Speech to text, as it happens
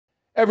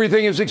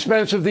Everything is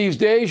expensive these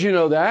days, you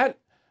know that.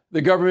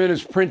 The government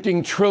is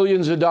printing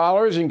trillions of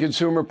dollars and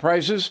consumer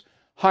prices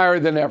higher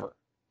than ever.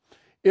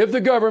 If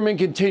the government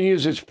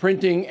continues its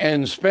printing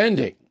and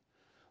spending,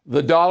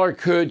 the dollar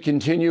could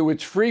continue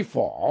its free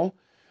fall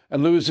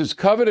and lose its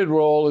coveted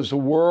role as the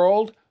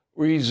world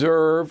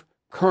reserve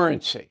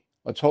currency.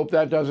 Let's hope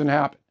that doesn't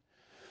happen.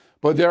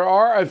 But there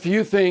are a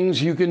few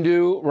things you can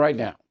do right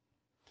now.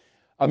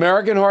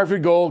 American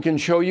Hartford Gold can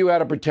show you how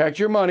to protect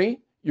your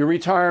money, your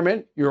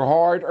retirement, your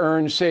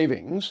hard-earned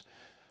savings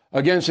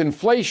against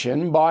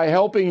inflation by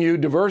helping you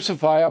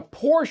diversify a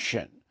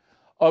portion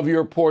of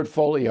your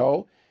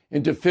portfolio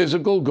into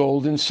physical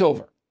gold and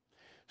silver.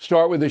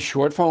 Start with a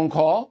short phone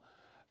call,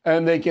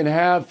 and they can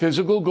have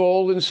physical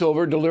gold and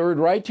silver delivered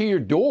right to your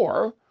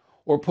door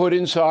or put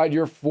inside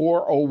your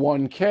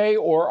 401k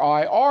or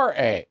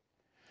IRA.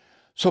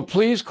 So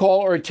please call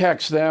or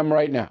text them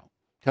right now.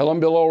 Tell them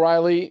Bill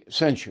O'Reilly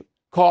sent you.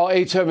 Call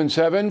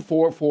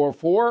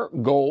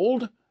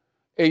 877-444-GOLD,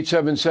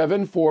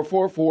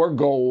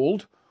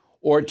 877-444-GOLD,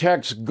 or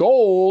text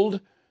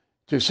GOLD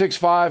to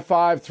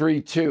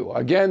 65532.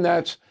 Again,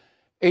 that's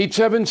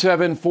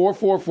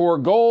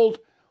 877-444-GOLD,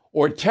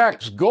 or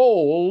text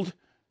GOLD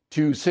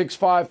to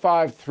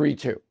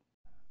 65532.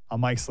 I'm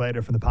Mike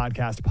Slater from the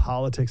podcast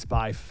Politics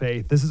by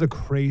Faith. This is a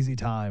crazy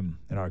time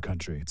in our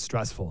country. It's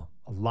stressful,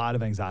 a lot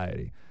of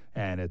anxiety,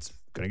 and it's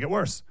going to get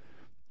worse.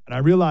 And I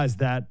realized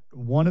that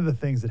one of the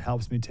things that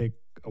helps me take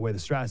away the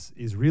stress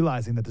is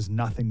realizing that there's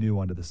nothing new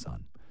under the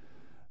sun.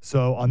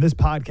 So on this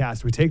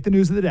podcast, we take the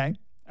news of the day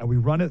and we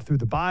run it through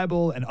the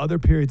Bible and other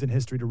periods in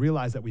history to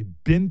realize that we've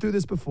been through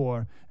this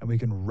before and we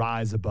can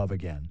rise above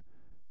again.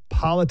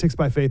 Politics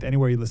by Faith,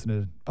 anywhere you listen to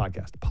the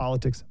podcast.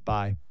 Politics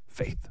by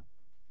Faith.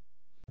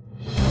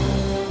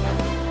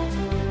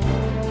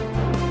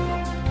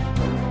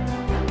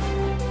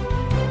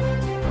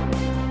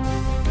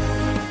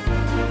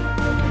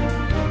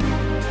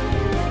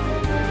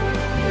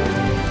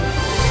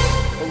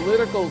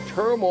 Political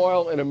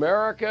turmoil in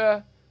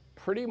America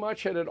pretty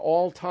much at an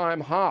all-time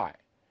high.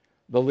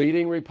 The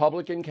leading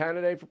Republican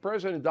candidate for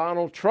president,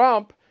 Donald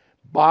Trump,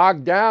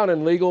 bogged down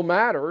in legal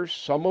matters,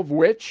 some of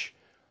which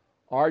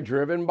are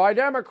driven by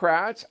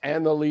Democrats,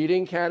 and the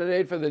leading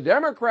candidate for the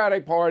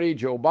Democratic Party,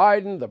 Joe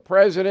Biden, the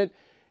president,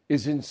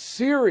 is in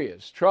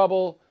serious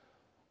trouble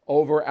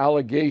over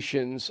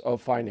allegations of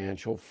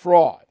financial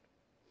fraud.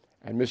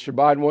 And Mr.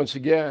 Biden, once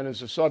again, is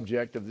the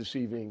subject of this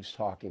evening's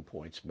Talking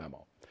Points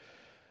memo.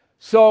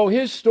 So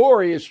his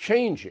story is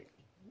changing.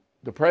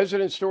 The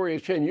president's story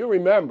is changing. You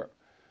remember,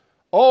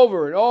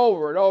 over and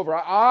over and over,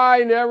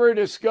 I never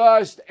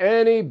discussed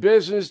any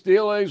business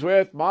dealings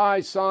with my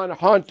son,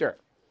 Hunter.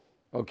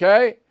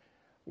 Okay?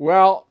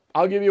 Well,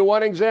 I'll give you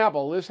one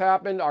example. This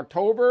happened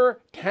October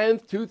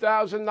 10th,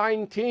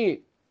 2019.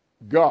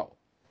 Go.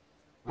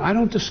 I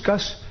don't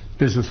discuss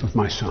business with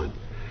my son.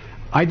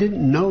 I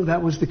didn't know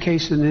that was the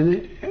case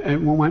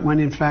when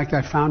in fact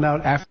I found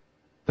out after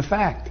the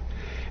fact.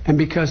 And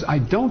because I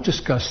don't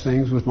discuss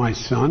things with my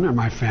son or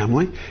my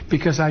family,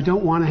 because I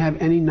don't want to have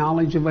any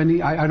knowledge of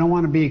any, I don't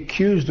want to be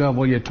accused of,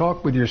 well, you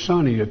talk with your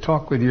son or you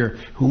talk with your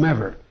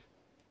whomever.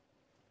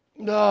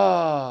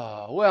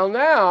 Well,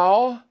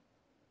 now,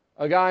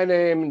 a guy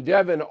named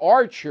Devin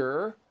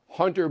Archer,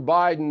 Hunter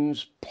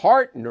Biden's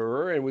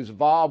partner and was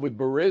involved with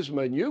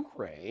Burisma in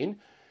Ukraine,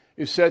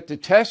 is set to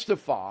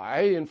testify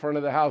in front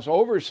of the House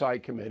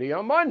Oversight Committee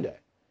on Monday.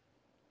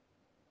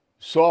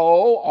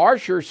 So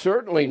Archer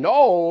certainly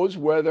knows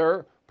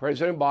whether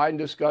President Biden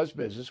discussed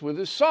business with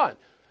his son.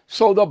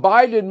 So the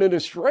Biden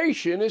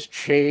administration has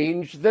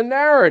changed the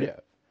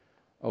narrative.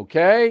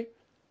 Okay?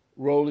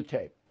 Roll the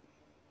tape.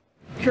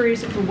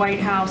 Curious if the White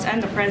House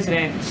and the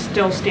president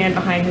still stand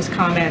behind his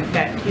comment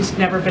that he's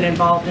never been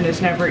involved and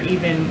has never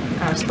even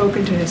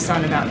spoken to his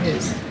son about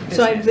his business.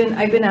 So I've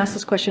been asked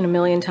this question a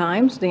million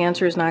times. The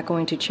answer is not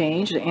going to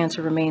change. The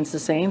answer remains the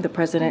same. The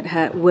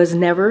president was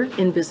never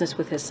in business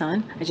with his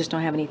son. I just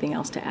don't have anything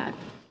else to add.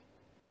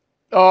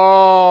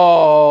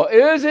 Oh,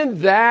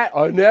 isn't that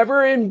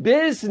never in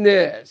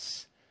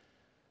business?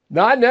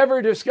 Not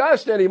never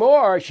discussed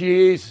anymore.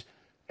 She's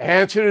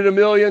answered it a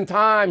million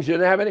times. You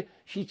didn't have any.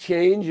 She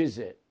changes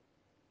it.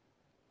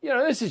 You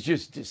know, this is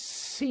just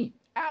deceit,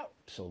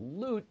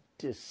 absolute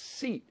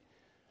deceit.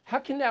 How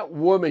can that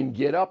woman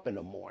get up in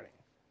the morning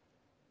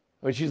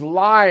when she's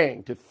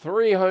lying to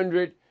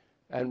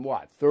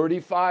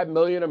 35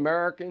 million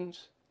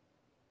Americans?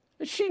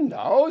 And she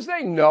knows.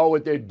 They know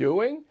what they're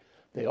doing.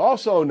 They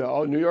also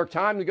know New York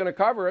Times is going to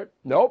cover it.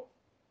 Nope.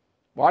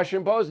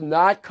 Washington Post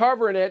not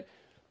covering it.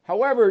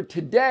 However,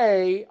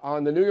 today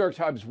on the New York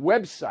Times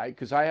website,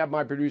 because I have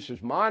my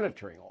producers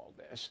monitoring all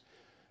this,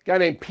 a guy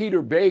named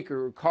Peter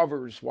Baker, who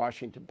covers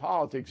Washington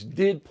politics,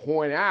 did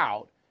point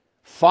out,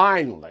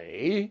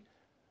 finally,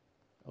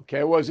 okay,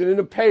 it wasn't in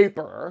the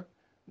paper,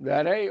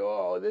 that, hey,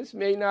 this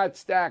may not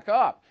stack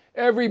up.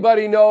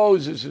 Everybody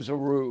knows this is a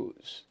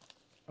ruse.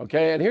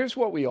 Okay, and here's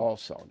what we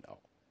also know.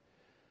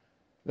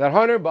 That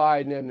Hunter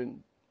Biden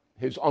and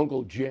his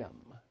Uncle Jim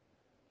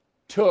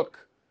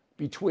took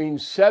between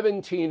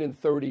 $17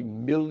 and $30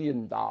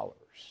 million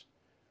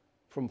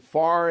from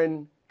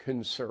foreign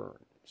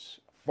concerns,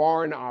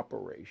 foreign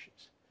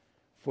operations,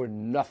 for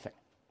nothing.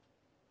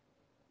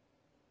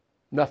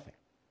 Nothing.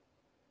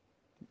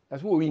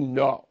 That's what we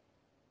know.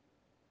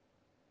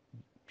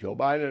 Joe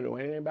Biden didn't know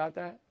anything about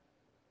that?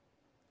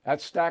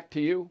 That's stacked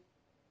to you?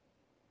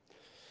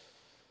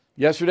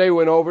 Yesterday, we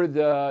went over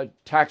the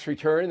tax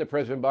return that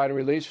President Biden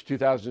released for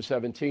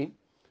 2017,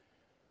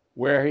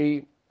 where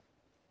he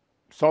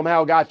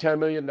somehow got $10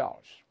 million.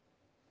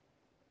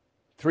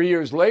 3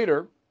 years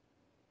later,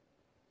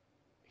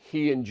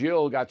 he and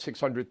Jill got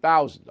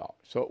 $600,000.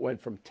 So it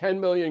went from $10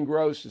 million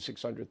gross to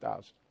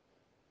 $600,000.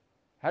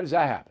 How does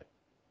that happen?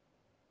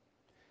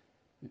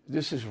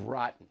 This is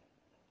rotten,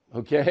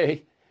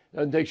 okay?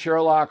 Doesn't take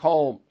Sherlock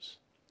Holmes.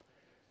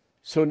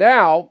 So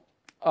now,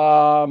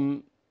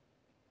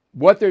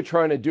 what they're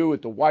trying to do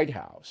at the White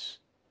House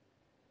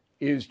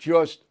is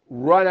just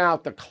run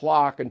out the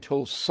clock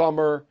until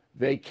summer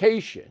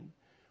vacation,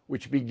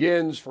 which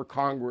begins for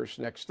Congress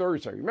next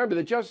Thursday. Remember,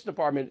 the Justice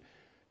Department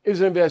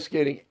isn't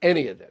investigating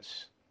any of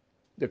this.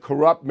 The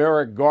corrupt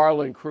Merrick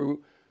Garland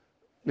crew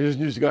they're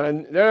not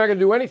going to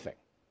do anything.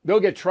 They'll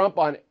get Trump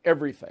on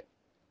everything.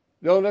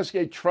 They'll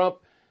investigate Trump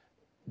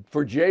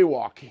for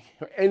jaywalking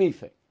or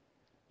anything.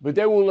 But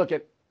they won't look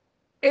at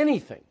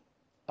anything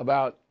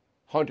about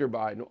Hunter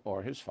Biden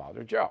or his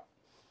father, Joe.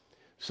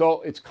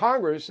 So it's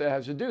Congress that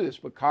has to do this,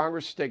 but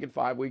Congress has taken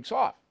 5 weeks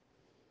off.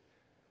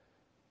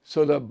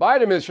 So the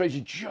Biden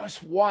administration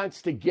just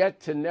wants to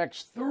get to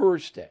next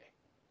Thursday,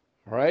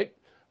 all right?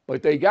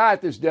 But they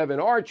got this Devin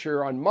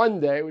Archer on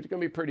Monday, which is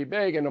going to be pretty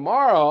big. And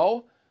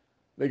tomorrow,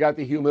 they got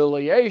the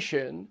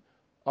humiliation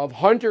of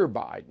Hunter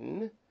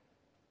Biden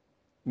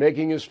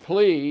making his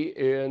plea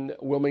in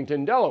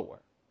Wilmington, Delaware.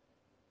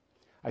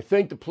 I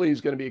think the plea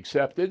is going to be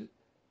accepted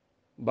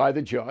by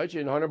the judge,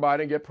 and Hunter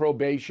Biden get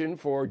probation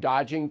for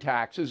dodging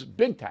taxes,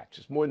 big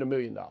taxes, more than $1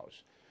 million,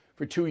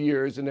 for 2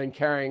 years, and then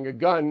carrying a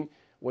gun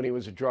when he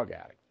was a drug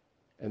addict.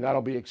 And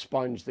that'll be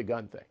expunged, the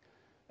gun thing.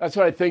 That's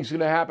what I think is going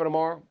to happen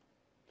tomorrow.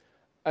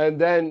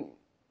 And then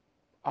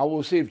I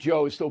will see if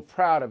Joe is still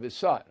proud of his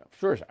son.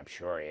 I'm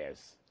sure he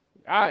is.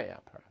 I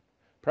am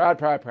proud.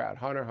 Proud.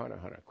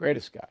 Hunter.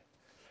 Greatest guy.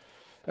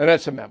 And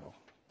that's a memo.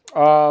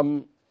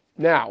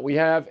 Now, we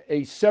have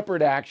a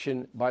separate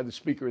action by the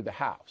Speaker of the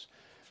House.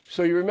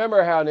 So you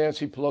remember how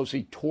Nancy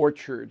Pelosi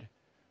tortured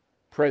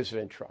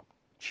President Trump.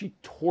 She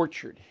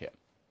tortured him,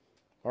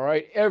 all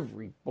right,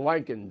 every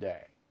blanking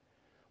day.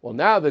 Well,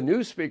 now the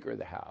new Speaker of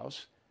the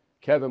House,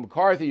 Kevin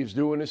McCarthy, is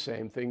doing the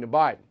same thing to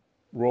Biden.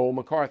 Roll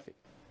McCarthy.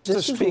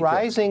 This is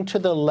rising to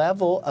the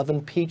level of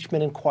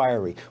impeachment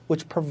inquiry,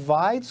 which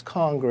provides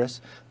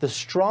Congress the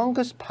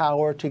strongest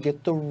power to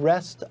get the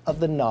rest of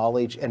the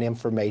knowledge and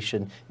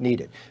information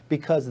needed.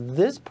 Because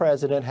this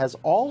president has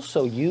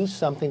also used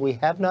something we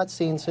have not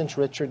seen since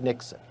Richard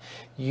Nixon,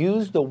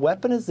 used the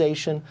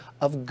weaponization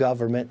of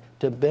government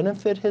to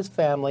benefit his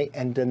family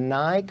and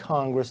deny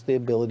Congress the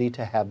ability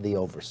to have the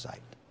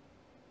oversight.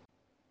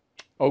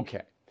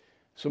 Okay.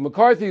 So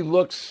McCarthy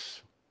looks...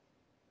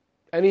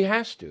 And he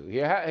has to. He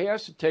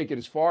has to take it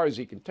as far as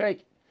he can take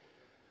it.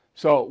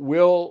 So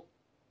will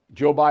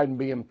Joe Biden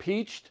be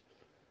impeached?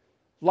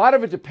 A lot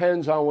of it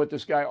depends on what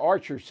this guy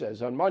Archer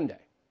says on Monday.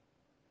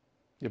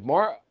 If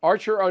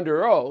Archer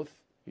under oath,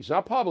 he's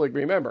not public,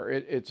 remember,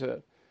 it's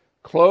a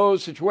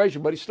closed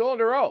situation, but he's still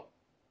under oath.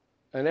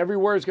 And every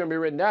word is going to be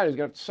written down. He's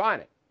going to have to sign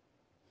it.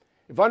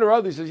 If under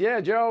oath he says,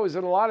 yeah, Joe was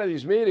in a lot of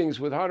these meetings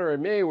with Hunter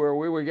and me where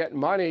we were getting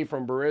money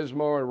from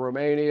Burisma or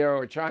Romania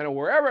or China,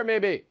 wherever it may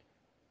be,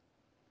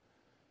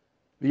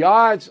 the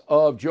odds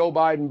of Joe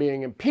Biden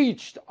being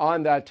impeached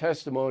on that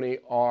testimony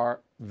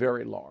are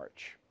very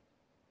large.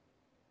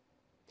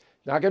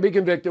 Not going to be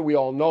convicted, we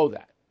all know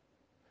that.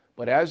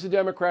 But as the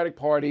Democratic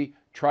Party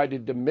tried to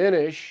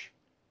diminish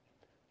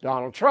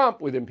Donald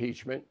Trump with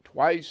impeachment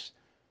twice,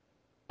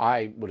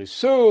 I would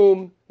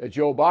assume that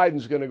Joe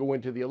Biden's going to go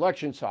into the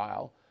election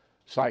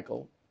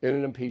cycle in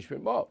an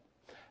impeachment mode.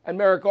 And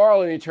Merrick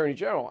Garland, the Attorney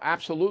General,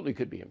 absolutely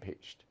could be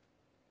impeached,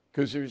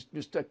 because there's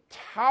just a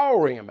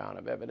towering amount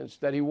of evidence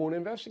that he won't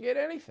investigate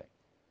anything,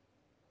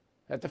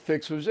 that the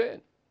fix was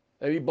in,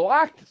 that he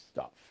blocked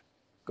stuff,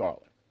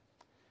 Garland.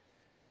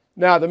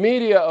 Now, the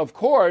media, of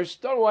course,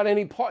 don't want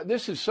any part.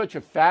 This is such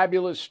a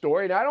fabulous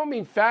story. And I don't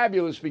mean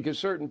fabulous because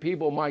certain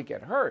people might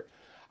get hurt.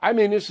 I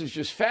mean, this is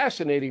just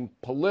fascinating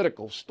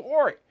political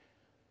story.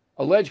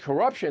 Alleged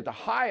corruption at the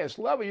highest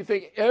level. You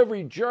think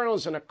every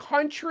journalist in the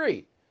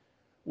country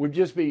would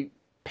just be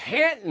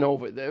panting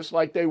over this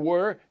like they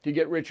were to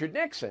get Richard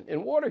Nixon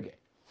in Watergate.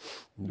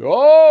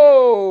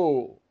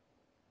 No!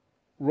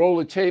 Roll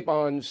the tape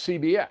on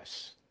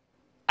CBS.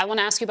 I want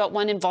to ask you about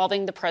one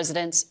involving the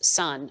president's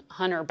son,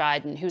 Hunter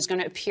Biden, who's going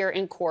to appear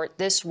in court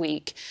this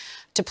week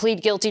to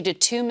plead guilty to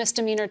 2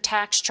 misdemeanor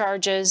tax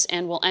charges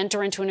and will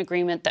enter into an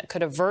agreement that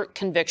could avert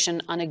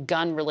conviction on a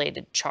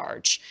gun-related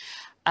charge.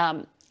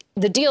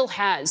 The deal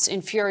has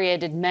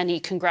infuriated many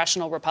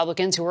congressional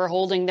Republicans who are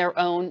holding their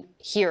own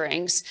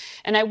hearings.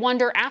 And I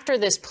wonder, after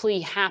this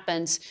plea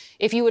happens,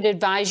 if you would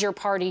advise your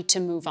party to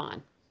move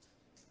on.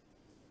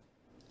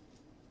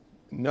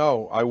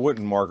 No, I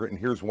wouldn't, Margaret, and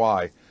here's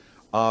why.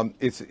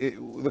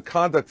 The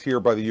conduct here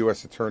by the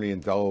U.S. Attorney in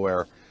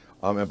Delaware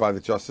and by the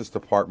Justice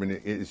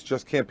Department is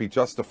just can't be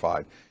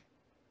justified.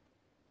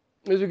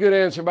 There's a good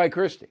answer by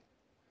Christie.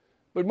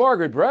 But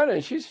Margaret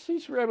Brennan, she's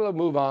able to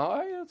move on. All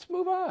right, let's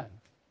move on.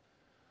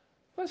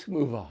 Let's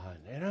move on.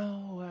 You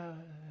know,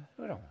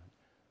 I don't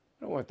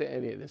want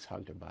any of this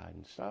Hunter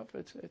Biden stuff.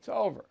 It's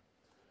over.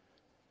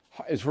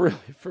 It's really,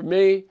 for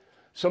me,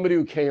 somebody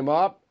who came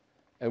up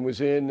and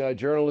was in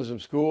journalism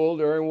school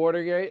during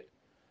Watergate,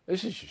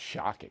 this is just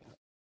shocking.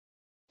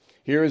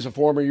 Here is a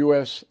former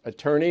U.S.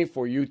 attorney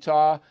for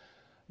Utah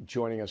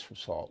joining us from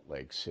Salt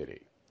Lake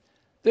City.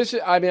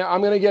 I'm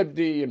going to get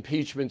the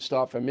impeachment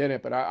stuff in a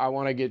minute, but I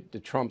want to get the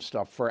Trump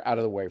stuff out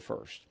of the way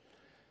first.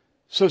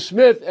 So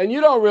Smith, and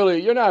you're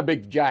not a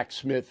big Jack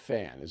Smith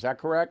fan, is that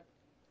correct?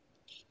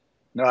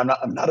 No,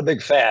 I'm not a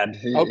big fan.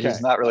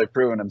 He's not really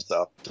proven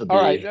himself to be.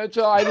 All right,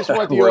 so I just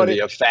want the worthy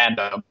of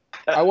fandom.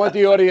 I want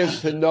the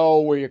audience to know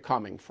where you're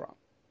coming from.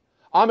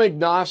 I'm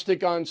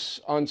agnostic on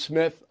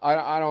Smith.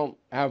 I don't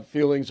have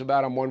feelings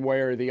about him one way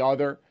or the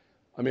other.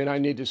 I mean, I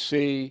need to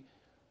see,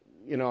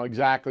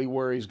 exactly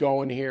where he's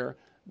going here.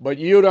 But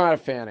you're not a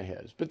fan of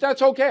his. But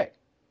that's okay.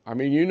 I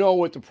mean, you know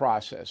what the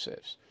process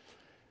is.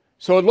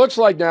 So it looks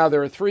like now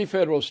there are 3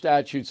 federal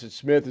statutes that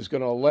Smith is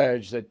going to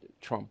allege that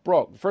Trump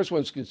broke. The first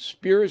one is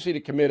conspiracy to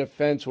commit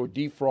offense or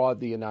defraud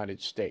the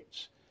United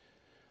States.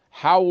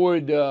 How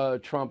would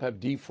Trump have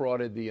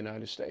defrauded the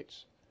United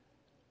States?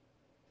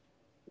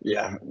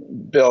 Yeah,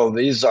 Bill,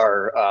 these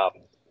are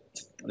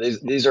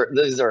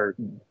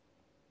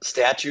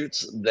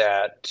statutes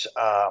that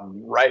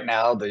right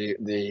now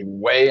the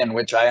way in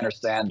which I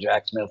understand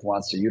Jack Smith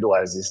wants to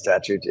utilize these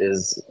statutes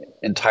is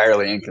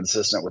entirely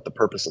inconsistent with the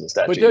purpose of the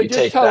statute. But you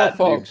take that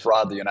and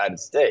defraud the United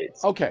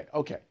States. Okay,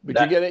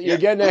 but you're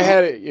getting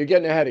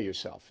ahead of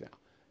yourself now.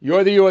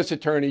 You're the U.S.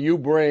 attorney. You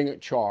bring a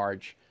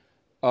charge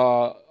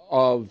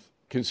of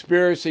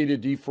conspiracy to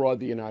defraud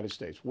the United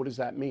States. What does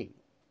that mean?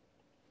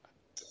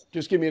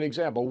 Just give me an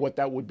example of what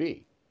that would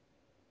be.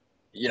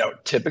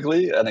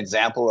 Typically an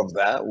example of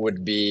that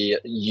would be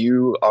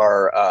you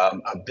are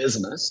a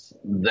business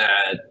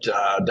that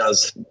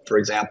does, for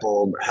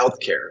example,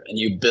 healthcare, and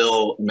you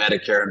bill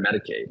Medicare and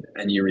Medicaid,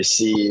 and you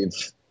receive,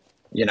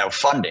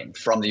 funding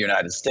from the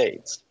United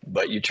States,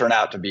 but you turn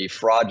out to be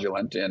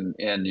fraudulent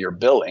in your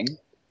billing.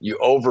 You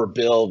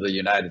overbill the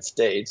United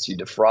States, you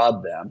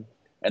defraud them,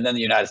 and then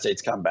the United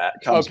States comes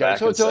back so and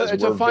says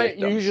it's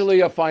usually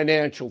a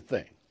financial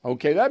thing.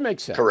 Okay, that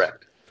makes sense.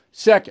 Correct.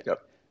 Second.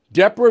 Yep.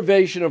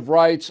 Deprivation of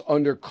rights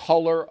under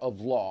color of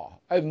law.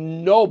 I have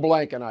no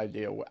blanket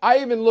idea. I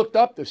even looked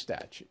up the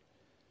statute.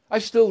 I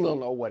still don't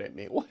know what it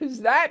means. What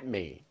does that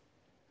mean?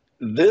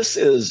 This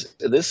is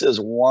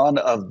one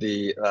of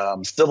the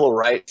civil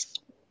rights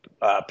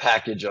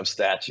package of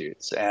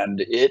statutes,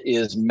 and it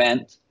is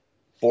meant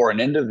for an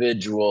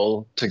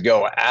individual to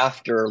go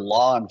after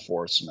law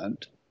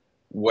enforcement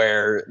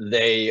where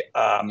they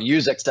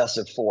use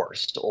excessive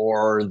force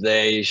or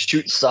they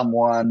shoot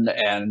someone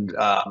and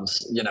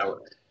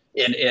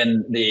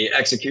in the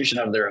execution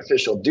of their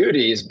official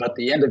duties, but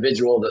the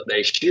individual that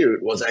they shoot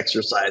was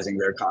exercising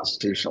their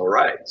constitutional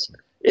rights.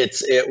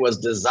 It was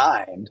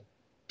designed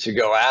to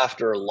go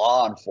after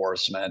law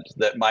enforcement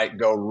that might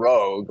go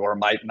rogue or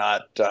might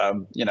not,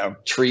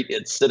 treat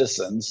its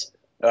citizens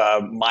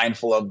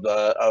mindful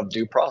of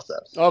due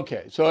process.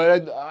 Okay,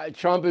 so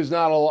Trump is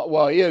not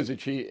he is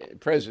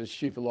president's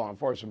chief of law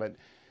enforcement, but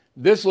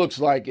this looks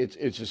like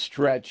it's a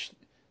stretch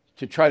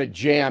to try to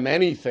jam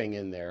anything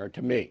in there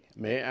to me.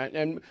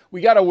 And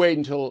we got to wait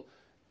until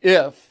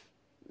if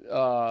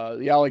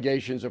the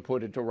allegations are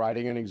put into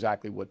writing and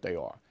exactly what they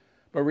are.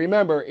 But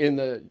remember, in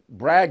the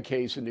Bragg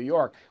case in New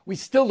York, we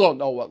still don't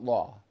know what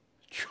law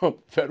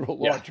federal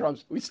law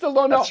trumps. We still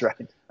don't know. That's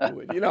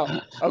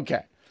right.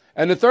 Okay.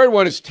 And the third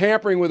one is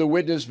tampering with a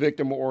witness,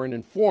 victim, or an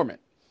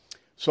informant.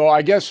 So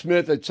I guess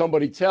Smith had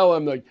somebody tell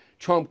him that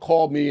Trump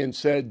called me and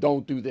said,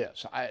 don't do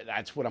this.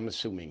 That's what I'm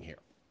assuming here.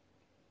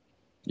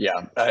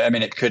 Yeah, I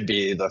mean, it could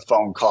be the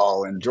phone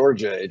call in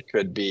Georgia. It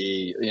could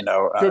be, one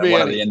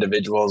of the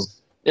individuals,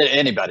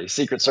 anybody,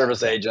 Secret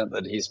Service agent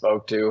that he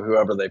spoke to,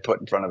 whoever they put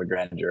in front of the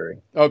grand jury.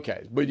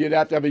 Okay, but you'd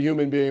have to have a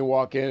human being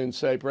walk in and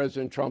say,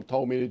 President Trump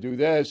told me to do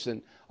this,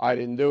 and I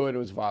didn't do it. It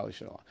was a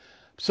violation of law.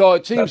 So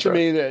it seems to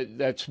me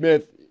that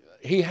Smith,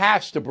 he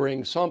has to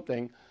bring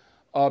something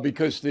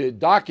because the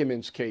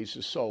documents case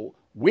is so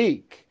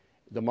weak.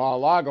 The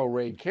Mar-a-Lago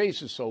raid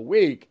case is so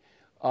weak.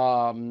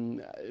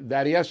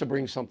 That he has to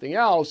bring something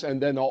else,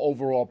 and then the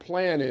overall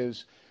plan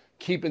is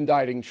keep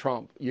indicting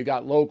Trump. You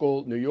got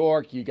local New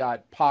York, you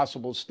got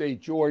possible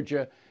state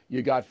Georgia,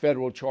 you got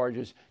federal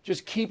charges.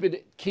 Just keep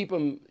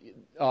him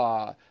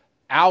out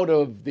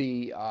of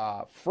the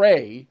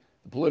fray,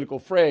 the political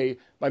fray,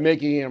 by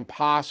making it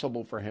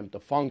impossible for him to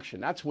function.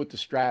 That's what the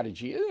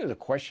strategy is. The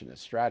question of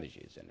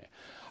strategy is in there.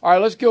 All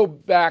right, let's go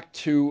back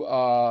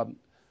to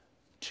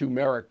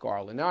Merrick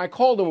Garland. Now, I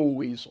called him a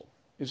weasel.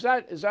 Is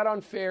that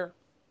unfair?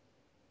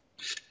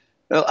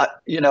 Well,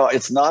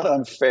 it's not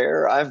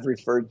unfair. I've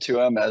referred to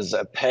him as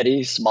a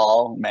petty,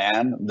 small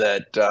man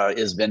that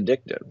is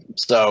vindictive.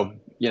 So,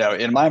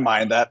 in my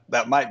mind,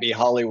 that might be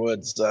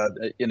Hollywood's,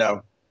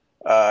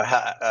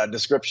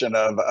 description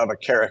of a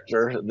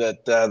character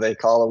that they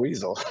call a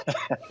weasel.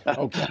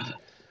 Okay.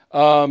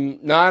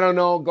 Now, I don't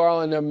know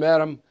Garland. I've met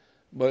him,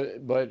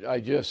 but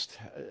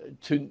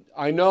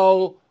I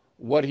know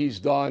what he's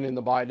done in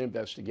the Biden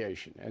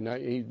investigation,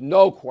 and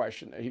no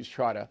question that he's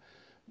trying to.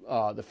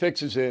 The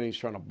fix is in. He's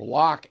trying to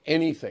block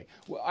anything.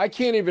 Well, I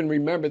can't even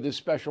remember this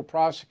special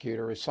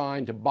prosecutor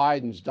assigned to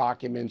Biden's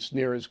documents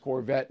near his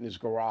Corvette in his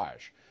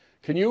garage.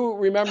 Can you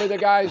remember the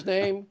guy's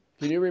name?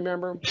 Can you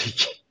remember him?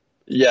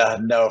 Yeah,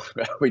 no,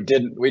 we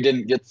didn't. We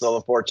didn't get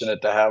so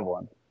fortunate to have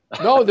one.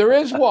 No, there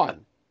is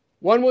one.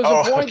 One was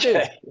appointed.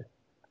 Okay.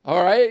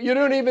 All right, you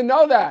don't even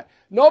know that.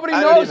 Nobody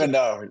knows. I don't even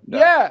know. No,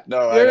 yeah,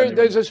 no,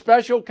 there's a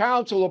special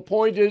counsel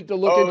appointed to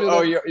look into.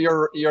 Oh,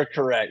 you're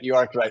correct. You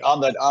are correct on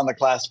the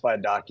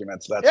classified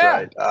documents. That's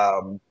right.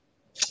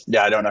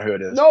 Yeah, I don't know who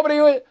it is.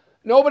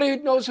 Nobody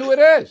knows who it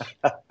is.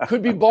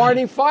 Could be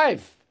Barney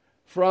Fife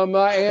from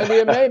Andy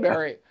and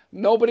Mayberry.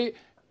 Nobody.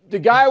 The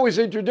guy was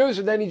introduced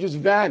and then he just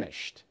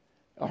vanished.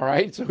 All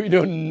right, so we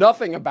know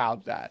nothing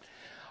about that.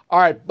 All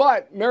right,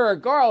 but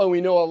Merrick Garland,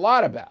 we know a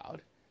lot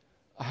about.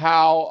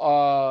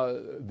 How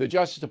the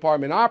Justice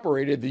Department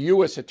operated, the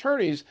U.S.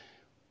 attorneys,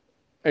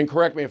 and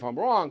correct me if I'm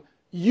wrong,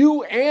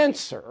 you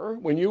answer,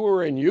 when you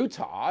were in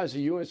Utah as a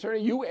U.S.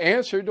 attorney, you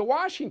answered to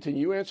Washington.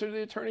 You answered to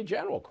the Attorney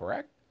General,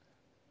 correct?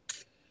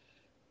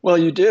 Well,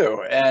 you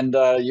do. And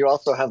you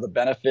also have the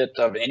benefit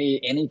of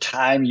any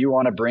time you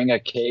want to bring a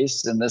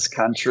case in this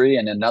country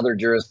and another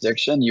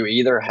jurisdiction, you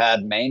either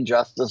had Main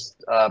Justice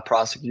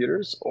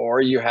prosecutors or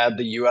you had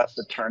the U.S.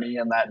 attorney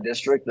in that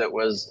district that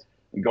was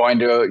going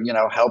to,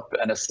 help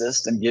and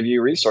assist and give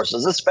you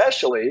resources,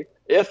 especially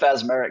if,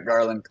 as Merrick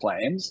Garland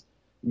claims,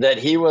 that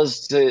he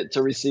was to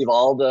receive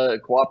all the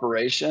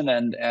cooperation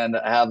and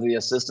have the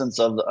assistance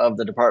of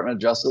the Department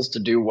of Justice to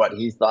do what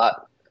he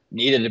thought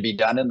needed to be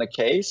done in the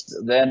case,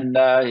 then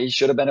he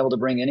should have been able to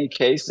bring any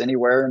case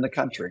anywhere in the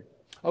country.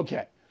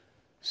 Okay.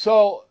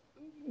 So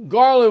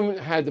Garland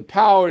had the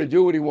power to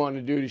do what he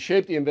wanted to do, to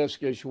shape the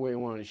investigation the way he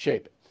wanted to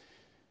shape it.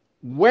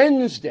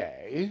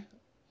 Wednesday,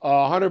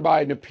 Hunter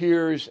Biden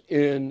appears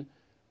in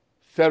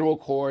federal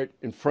court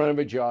in front of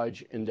a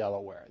judge in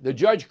Delaware. The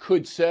judge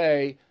could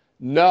say,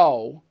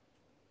 no,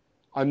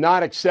 I'm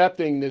not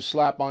accepting this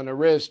slap on the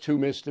wrist, 2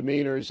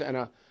 misdemeanors and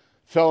a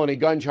felony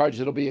gun charge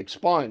that'll be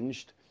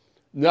expunged.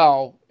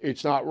 No,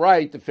 it's not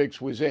right. The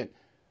fix was in.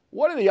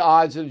 What are the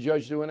odds of the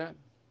judge doing that?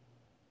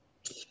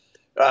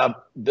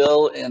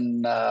 Bill,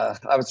 in I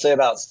would say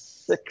about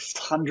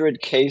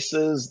 600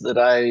 cases that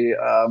I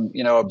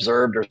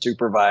observed or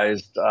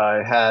supervised,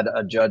 I had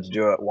a judge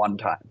do it one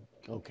time.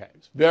 Okay,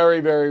 it's very,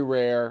 very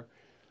rare.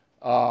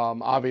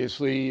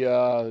 Obviously,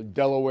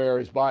 Delaware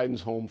is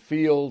Biden's home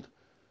field.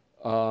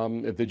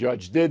 If the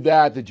judge did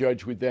that, the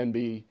judge would then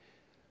be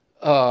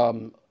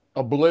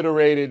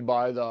obliterated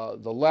by the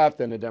left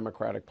and the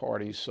Democratic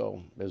Party.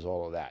 So there's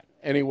all of that.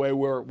 Anyway,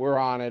 we're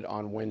on it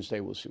on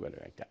Wednesday. We'll see what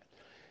they make that.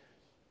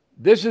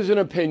 This is an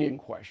opinion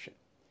question.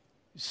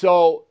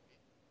 So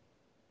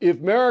if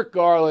Merrick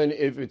Garland,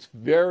 if it's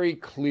very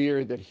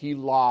clear that he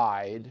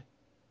lied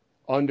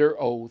under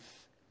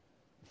oath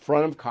in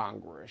front of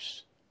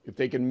Congress, if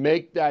they can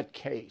make that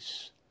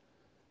case,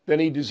 then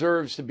he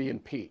deserves to be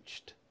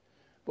impeached.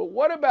 But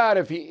what about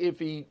if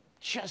he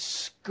just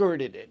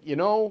skirted it,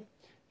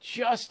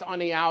 just on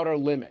the outer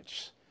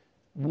limits?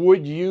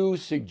 Would you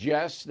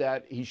suggest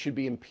that he should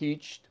be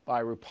impeached by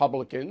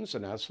Republicans,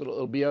 and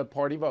it'll be a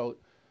party vote,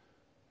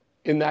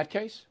 in that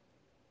case?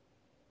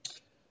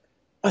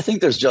 I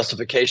think there's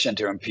justification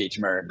to impeach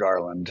Merrick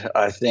Garland.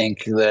 I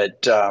think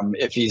that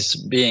if he's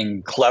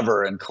being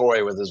clever and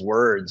coy with his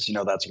words,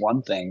 that's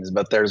one thing.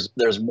 But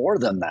there's more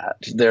than that.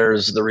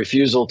 There's the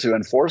refusal to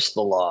enforce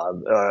the law,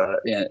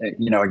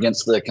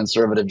 against the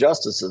conservative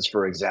justices,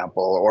 for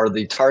example, or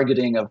the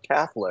targeting of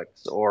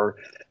Catholics, or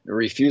the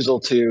refusal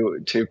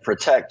to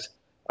protect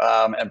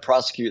and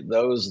prosecute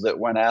those that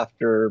went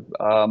after,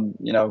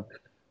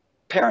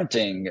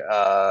 parenting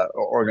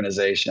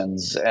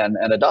organizations and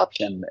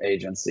adoption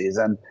agencies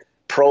and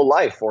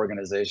pro-life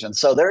organizations.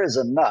 So there is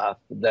enough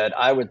that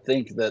I would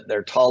think that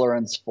their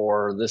tolerance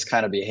for this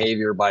kind of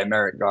behavior by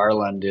Merrick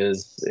Garland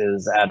is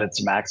at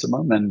its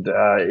maximum. And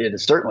it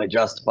is certainly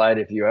justified.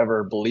 If you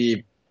ever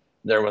believe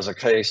there was a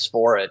case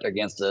for it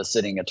against a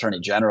sitting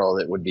attorney general,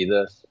 it would be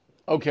this.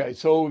 Okay,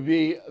 so it would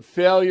be a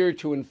failure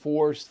to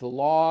enforce the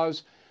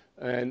laws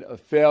and a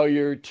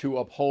failure to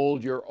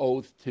uphold your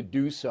oath to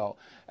do so.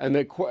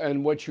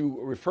 And what you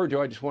referred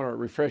to, I just want to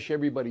refresh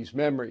everybody's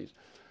memories.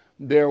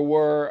 There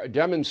were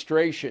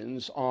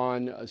demonstrations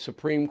on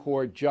Supreme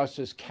Court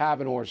Justice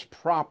Kavanaugh's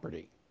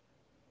property.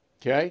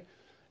 Okay?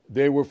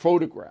 They were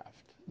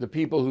photographed. The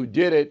people who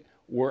did it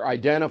were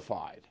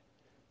identified.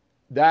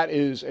 That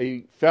is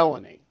a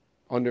felony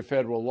under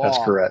federal law.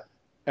 That's correct.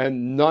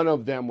 And none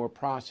of them were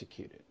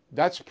prosecuted.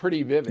 That's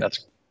pretty vivid.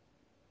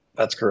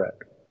 That's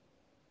correct.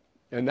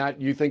 And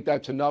that you think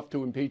that's enough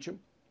to impeach him?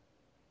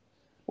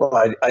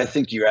 Well, I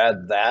think you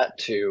add that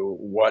to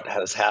what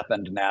has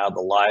happened now, the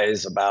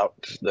lies about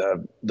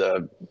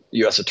the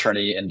U.S.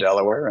 attorney in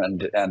Delaware and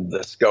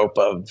the scope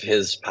of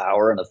his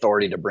power and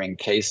authority to bring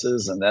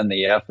cases, and then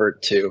the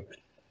effort to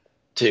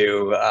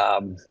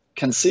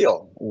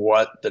conceal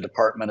what the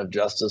Department of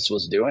Justice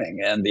was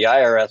doing. And the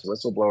IRS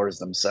whistleblowers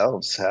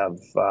themselves have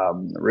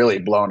really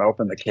blown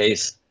open the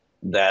case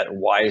that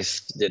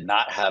Weiss did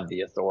not have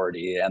the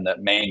authority and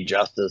that Maine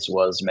Justice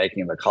was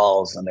making the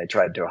calls, and they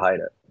tried to hide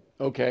it.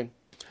 Okay.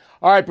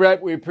 All right,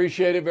 Brett, we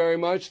appreciate it very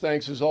much.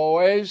 Thanks as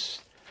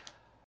always.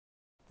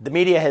 The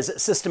media has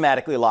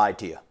systematically lied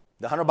to you.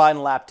 The Hunter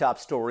Biden laptop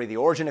story, the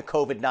origin of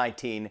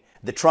COVID-19,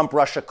 the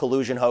Trump-Russia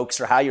collusion hoax,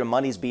 or how your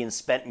money's being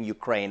spent in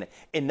Ukraine.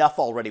 Enough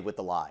already with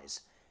the lies.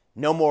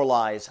 No more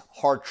lies,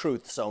 hard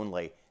truths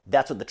only.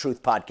 That's what the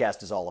Truth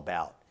Podcast is all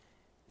about.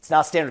 It's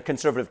not standard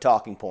conservative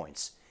talking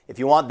points. If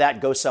you want that,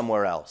 go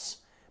somewhere else.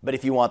 But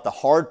if you want the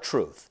hard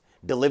truth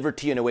delivered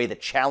to you in a way that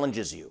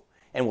challenges you,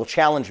 and will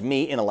challenge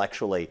me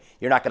intellectually,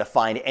 you're not going to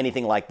find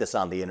anything like this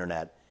on the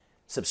internet.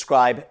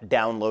 Subscribe,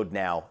 download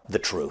now, The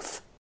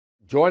Truth.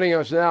 Joining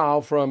us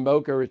now from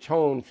Boca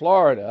Raton,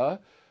 Florida,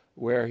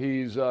 where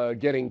he's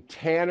getting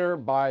tanner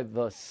by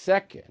the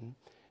second,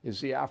 is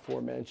the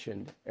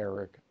aforementioned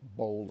Eric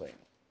Bolling.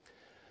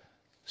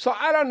 So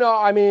I don't know,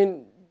 I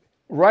mean,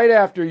 right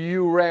after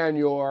you ran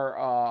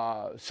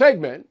your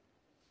segment,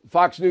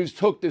 Fox News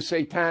took the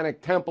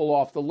Satanic Temple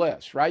off the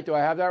list, right? Do I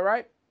have that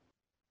right?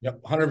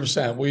 Yep,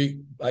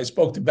 100%. I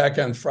spoke to Beck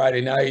on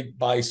Friday night.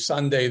 By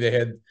Sunday, they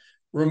had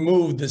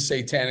removed the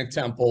Satanic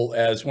Temple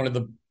as one of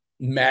the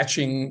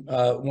matching,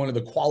 one of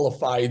the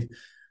qualified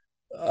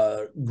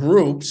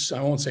groups.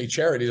 I won't say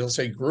charities, I'll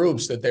say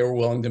groups that they were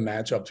willing to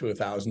match up to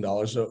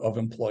 $1,000 of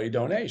employee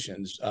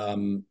donations.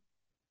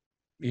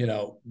 You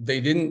know, they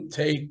didn't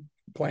take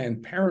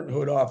Planned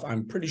Parenthood off.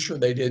 I'm pretty sure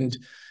they didn't.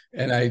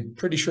 And I'm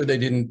pretty sure they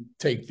didn't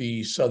take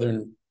the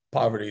Southern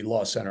Poverty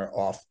Law Center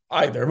off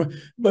either.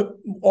 But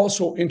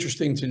also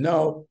interesting to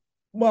know,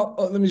 well,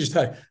 let me just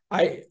tell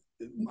you,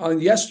 on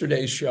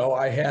yesterday's show,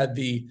 I had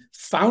the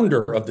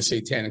founder of the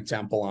Satanic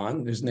Temple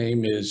on. His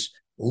name is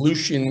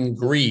Lucian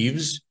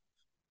Greaves,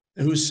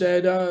 who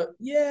said,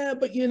 yeah,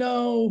 but, you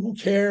know, who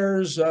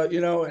cares?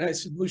 You know, and I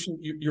said, Lucian,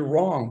 you're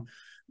wrong.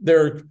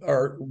 There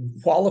are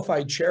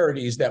qualified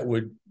charities that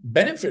would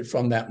benefit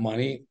from that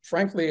money.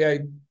 Frankly,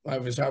 I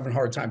was having a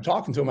hard time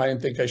talking to him. I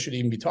didn't think I should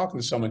even be talking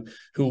to someone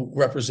who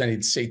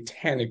represented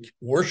satanic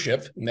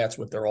worship, and that's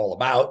what they're all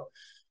about.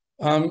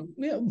 You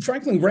know,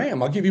 Franklin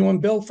Graham, I'll give you one,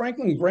 Bill.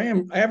 Franklin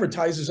Graham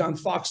advertises on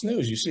Fox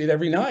News. You see it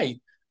every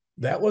night.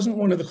 That wasn't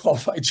one of the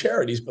qualified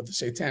charities, but the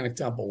Satanic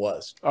Temple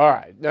was. All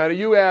right. Now,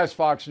 you asked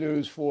Fox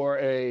News for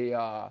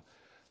a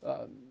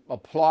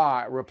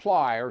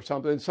reply or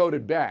something, and so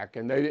did Beck,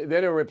 and they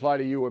didn't reply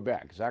to you or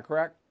Beck. Is that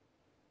correct?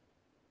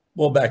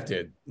 Well, Beck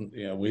did.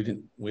 You know, we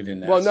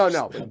didn't ask. Well,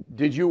 no.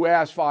 Did you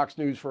ask Fox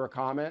News for a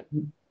comment?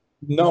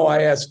 No,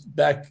 I asked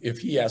Beck if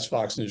he asked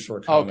Fox News for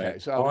a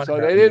comment. Okay, so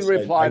they didn't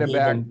reply to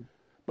Beck.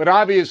 But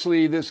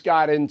obviously, this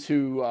got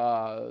into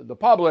the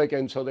public,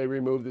 and so they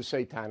removed the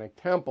Satanic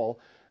Temple,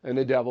 and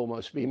the devil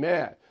must be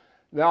mad.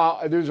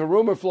 Now, there's a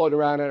rumor floating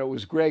around that it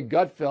was Greg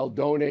Gutfeld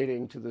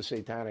donating to the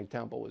Satanic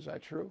Temple. Is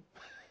that true?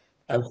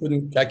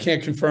 I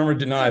can't confirm or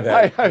deny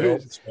that.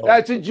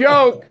 That's a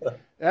joke.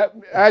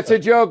 That's a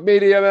joke,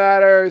 Media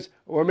Matters.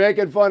 We're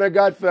making fun of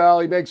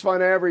Gutfeld. He makes fun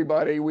of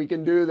everybody. We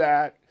can do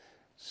that.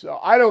 So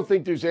I don't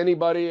think there's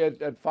anybody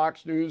at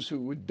Fox News who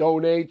would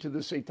donate to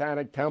the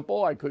Satanic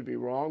Temple. I could be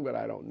wrong, but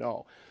I don't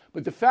know.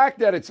 But the fact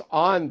that it's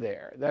on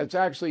there, that it's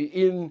actually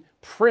in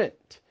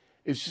print,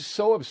 is just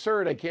so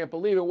absurd. I can't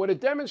believe it. What it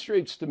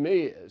demonstrates to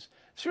me is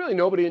it's really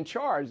nobody in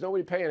charge,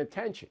 nobody paying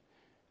attention.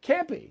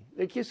 Can't be.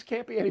 There just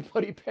can't be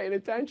anybody paying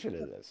attention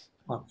to this.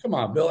 Oh, come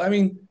on, Bill. I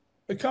mean,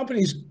 the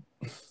companies,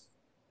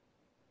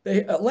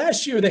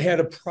 last year they had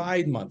a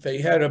Pride Month.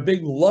 They had a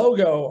big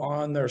logo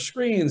on their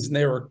screens, and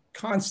they were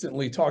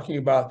constantly talking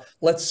about,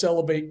 let's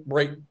celebrate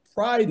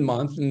Pride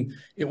Month. And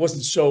it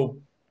wasn't so,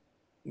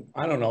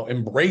 I don't know,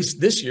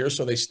 embraced this year,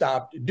 so they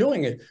stopped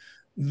doing it.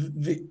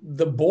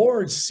 The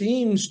board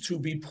seems to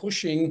be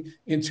pushing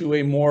into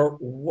a more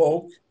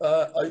woke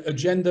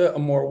agenda, a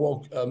more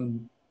woke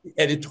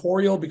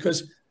editorial,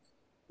 because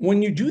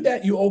when you do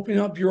that, you open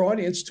up your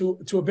audience to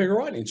a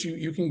bigger audience.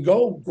 You can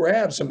go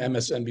grab some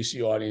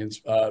MSNBC audience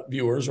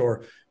viewers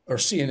or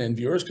CNN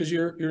viewers, because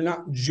you're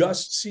not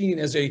just seen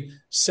as a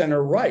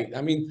center right.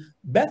 I mean,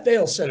 Beth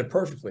Ailes said it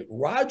perfectly.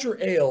 Roger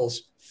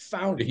Ailes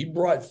founded, he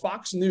brought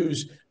Fox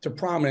News to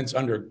prominence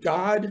under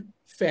God,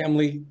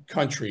 family,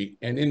 country,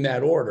 and in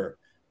that order.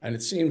 And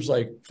it seems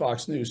like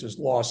Fox News has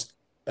lost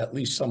at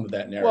least some of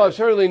that narrative. Well, it's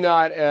certainly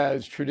not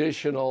as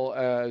traditional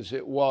as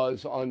it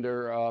was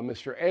under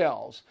Mr.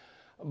 Ailes.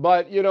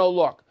 But, you know,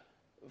 look,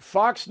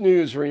 Fox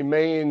News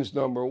remains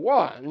number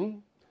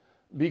one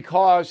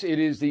because it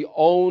is the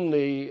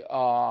only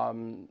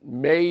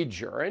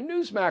major, and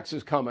Newsmax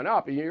is coming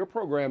up. Your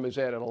program has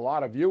added a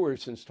lot of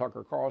viewers since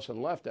Tucker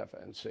Carlson left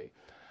FNC.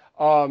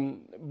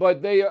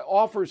 But they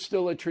offer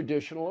still a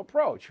traditional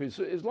approach. As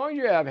long as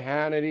you have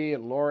Hannity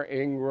and Laura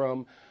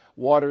Ingraham,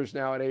 Waters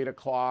now at 8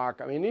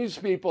 o'clock, I mean, these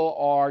people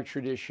are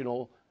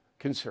traditional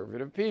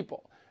conservative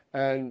people.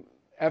 And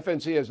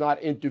FNC has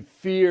not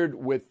interfered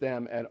with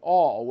them at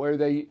all. Where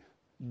they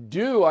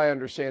do, I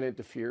understand,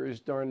 interfere is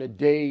during the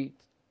day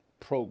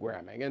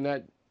programming, and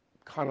that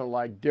kind of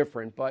like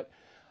different. But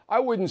I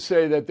wouldn't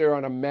say that they're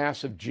on a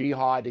massive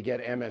jihad to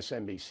get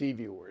MSNBC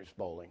viewers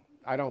bowling.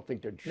 I don't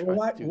think they're trying to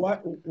do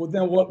that. Well,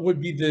 then what would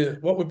be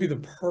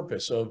the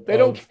purpose of? They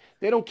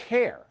don't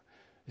care.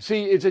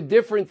 See, it's a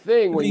different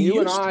thing when you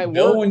and I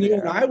were when you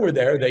and I were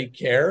there. They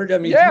cared. I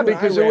mean, yeah,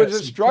 because there was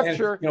a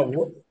structure.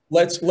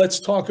 Let's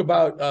talk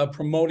about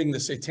promoting the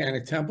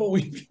Satanic Temple.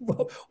 We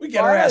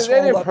get our ass.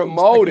 They didn't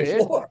promote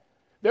it.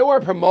 They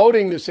weren't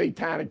promoting the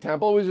Satanic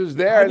Temple. It was just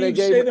there. They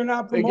gave them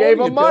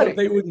money.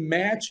 They would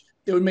match.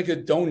 They would make a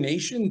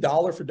donation,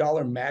 dollar for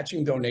dollar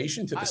matching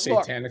donation to the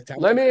Satanic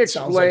Temple. Let me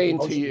explain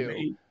to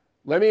you.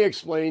 Let me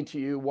explain to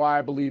you why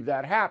I believe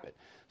that happened.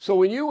 So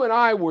when you and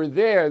I were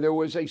there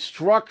was a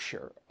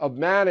structure of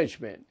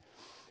management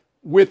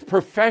with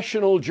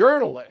professional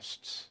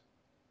journalists.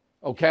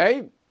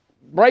 Okay?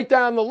 Right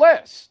down the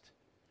list.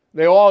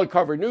 They all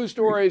covered news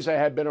stories. They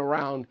had been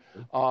around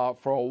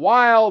for a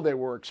while. They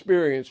were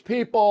experienced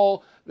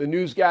people. The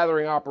news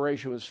gathering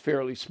operation was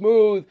fairly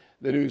smooth.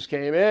 The news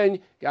came in.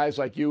 Guys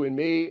like you and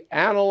me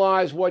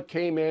analyzed what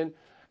came in.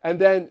 And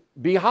then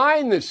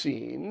behind the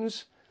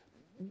scenes,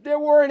 there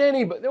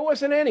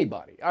wasn't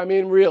anybody. I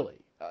mean, really.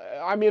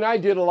 I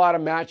did a lot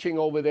of matching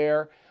over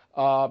there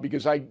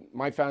because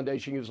my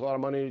foundation gives a lot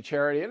of money to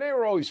charity, and they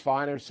were always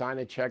fine and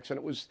signing checks, and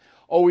it was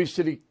always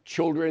to the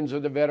children's or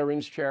the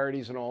veterans'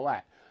 charities and all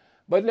that.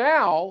 But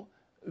now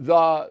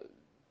the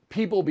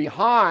people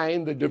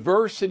behind, the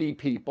diversity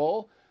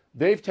people,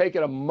 they've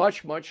taken a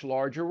much, much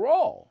larger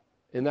role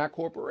in that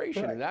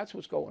corporation, and that's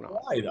what's going on.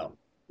 Why, though?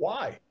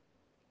 Why?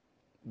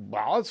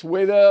 Well, it's the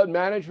way the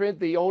management,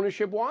 the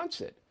ownership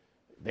wants it.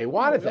 They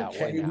want it that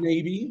way now.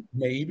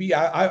 Maybe.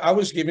 I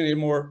was giving him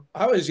more.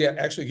 I was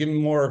actually giving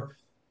him more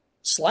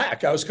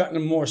slack. I was cutting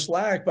them more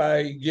slack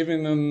by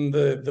giving them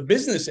the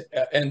business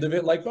end of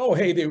it. Like, oh,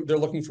 hey, they're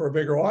looking for a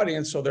bigger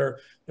audience, so they're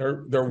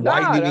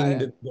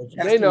widening.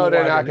 They know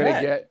they're not going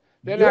to get.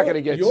 They're not going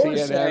to get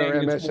CNN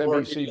or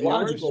MSNBC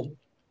viewers.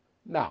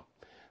 No,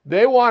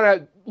 they want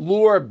to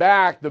lure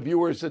back the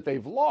viewers that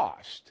they've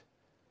lost.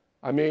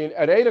 I mean,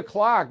 at 8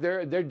 o'clock,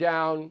 they're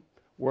down.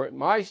 We're at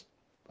my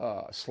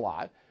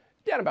slot.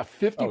 Down about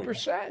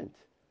 50%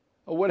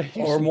 of what it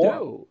used to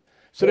do.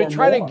 So they're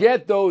trying to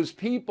get those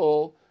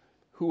people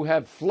who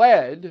have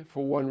fled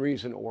for one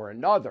reason or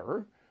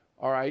another,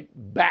 all right,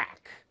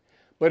 back.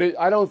 But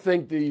I don't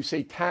think the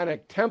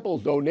Satanic Temple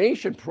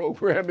donation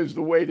program is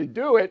the way to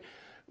do it.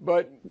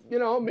 But,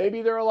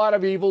 maybe there are a lot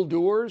of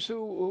evildoers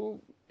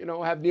who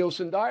have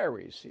Nielsen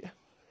diaries.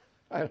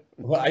 Yeah.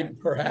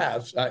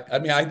 Perhaps.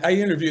 I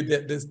interviewed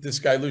this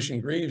guy,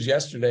 Lucian Greaves,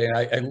 yesterday, and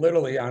I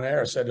literally on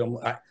air said to him,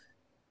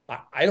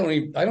 I don't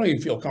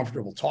even feel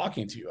comfortable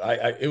talking to you.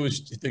 It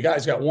was the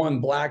guy's got one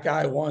black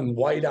eye, one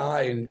white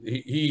eye, and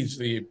he's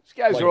the. These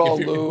guys are all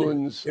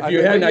loons. If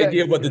you had an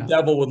idea of what the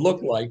devil would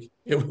look like,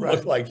 it would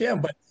look like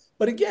him.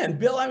 But again,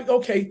 Bill,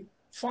 okay,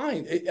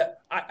 fine.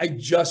 I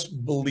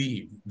just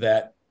believe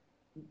that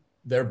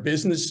their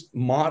business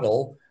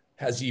model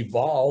has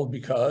evolved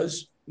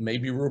because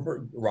maybe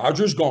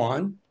Roger's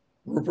gone.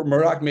 Rupert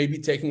Murdoch may be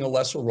taking a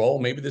lesser role.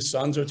 Maybe the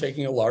Sons are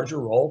taking a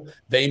larger role.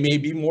 They may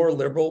be more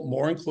liberal,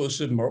 more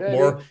inclusive,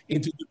 more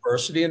into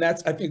diversity. And I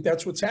think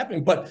that's what's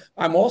happening. But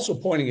I'm also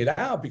pointing it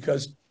out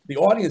because the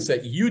audience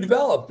that you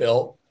developed,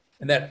 Bill,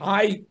 and that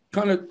I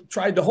kind of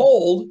tried to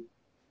hold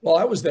while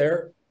I was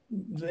there,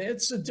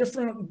 it's a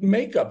different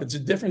makeup. It's a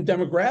different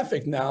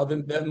demographic now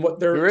than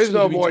what they're. There is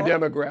no more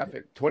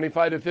demographic.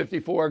 25 to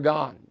 54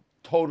 gone.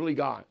 Totally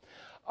gone.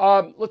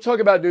 Let's talk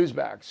about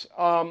Newsmax.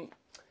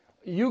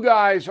 You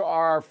guys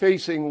are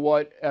facing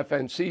what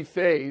FNC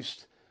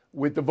faced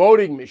with the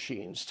voting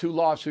machines, 2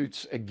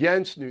 lawsuits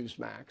against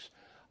Newsmax.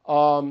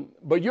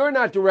 But you're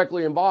not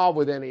directly involved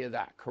with any of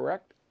that,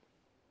 correct?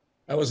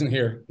 I wasn't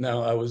here.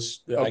 No, I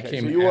was. Okay, I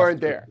came. So you weren't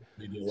there.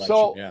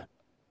 So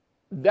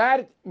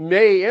that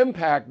may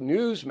impact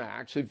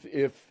Newsmax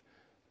if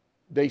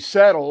they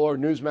settle, or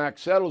Newsmax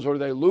settles, or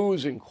they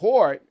lose in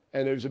court,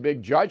 and there's a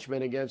big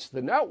judgment against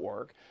the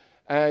network.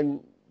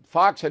 And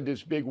Fox had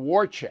this big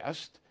war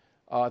chest.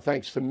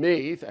 Thanks to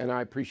me, and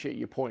I appreciate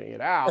you pointing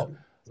it out,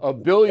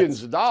 of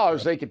billions of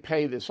dollars, they could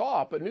pay this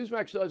off, but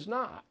Newsmax does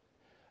not.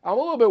 I'm a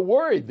little bit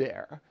worried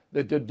there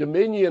that the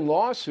Dominion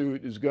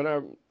lawsuit is going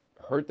to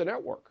hurt the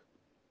network.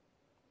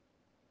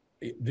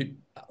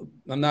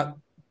 I'm not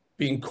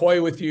being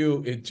coy with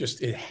you.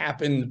 It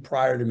happened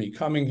prior to me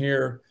coming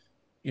here.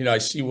 I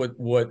see what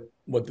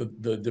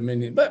the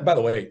Dominion, but by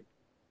the way,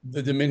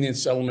 the Dominion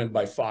settlement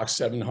by Fox,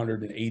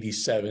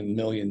 $787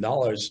 million.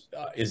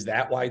 Is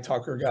that why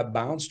Tucker got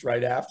bounced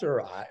right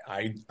after?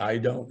 I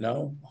don't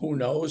know. Who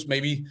knows?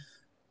 Maybe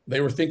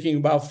they were thinking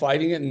about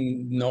fighting it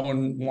and no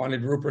one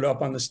wanted Rupert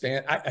up on the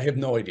stand. I have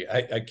no idea.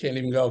 I can't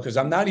even go because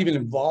I'm not even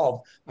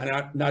involved.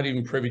 I'm not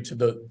even privy to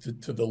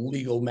the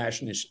legal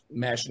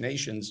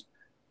machinations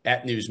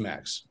at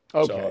Newsmax.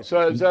 Okay,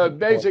 so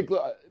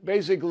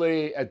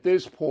basically at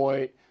this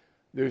point,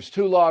 there's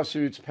 2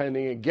 lawsuits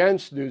pending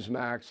against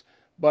Newsmax,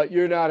 but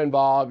you're not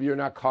involved, you're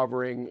not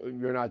covering,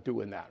 you're not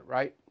doing that,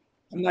 right?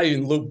 I'm not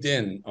even looped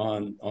in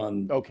on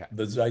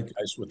the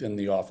zeitgeist within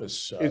the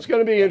office. It's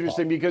going to be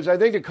interesting because I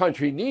think the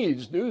country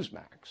needs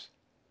Newsmax.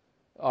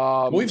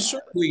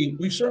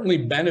 We've certainly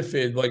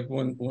benefited, like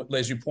when,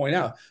 as you point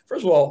out.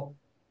 First of all,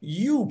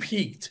 you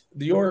peaked.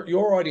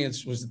 Your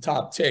audience was the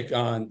top tick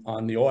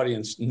on the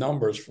audience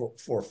numbers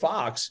for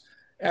Fox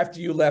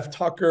after you left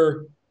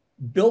Tucker,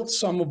 built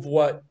some of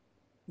what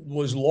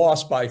was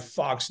lost by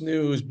Fox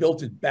News,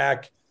 built it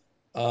back.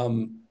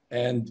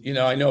 And, you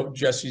know, I know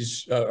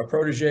Jesse's a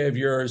protege of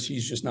yours.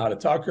 He's just not a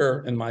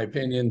Tucker, in my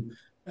opinion.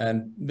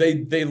 And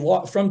they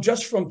lost from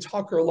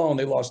Tucker alone,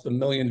 they lost 1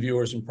 million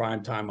viewers in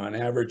prime time on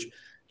average.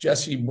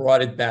 Jesse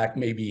brought it back,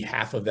 maybe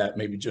half of that,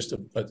 maybe just a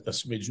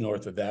smidge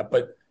north of that.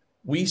 But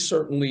we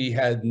certainly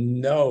had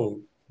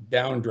no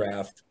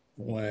downdraft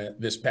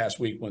this past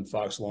week when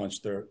Fox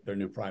launched their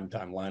new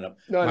primetime lineup.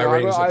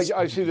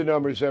 I see the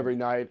numbers every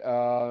night,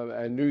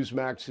 and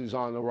Newsmax is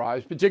on the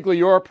rise, particularly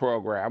your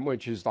program,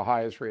 which is the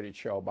highest rated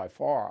show by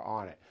far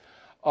on it.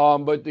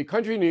 But the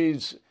country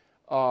needs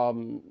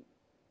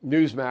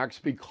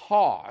Newsmax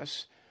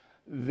because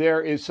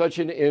there is such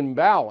an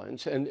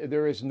imbalance, and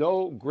there is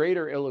no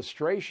greater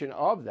illustration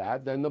of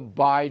that than the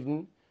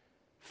Biden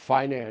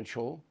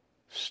financial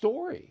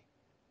story.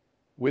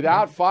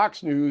 Without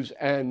Fox News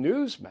and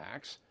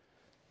Newsmax,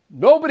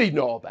 nobody'd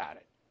know about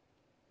it.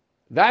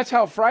 That's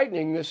how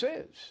frightening this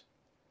is.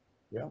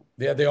 Yeah,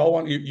 they all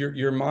want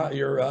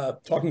your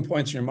talking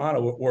points in your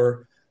motto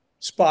were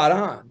spot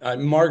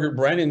on. Margaret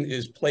Brennan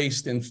is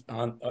placed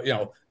on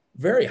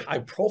very high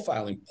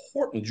profile,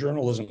 important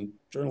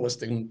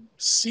journalistic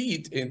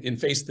seat in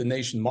Face the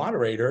Nation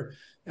moderator,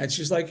 and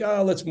she's like,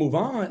 "Oh, let's move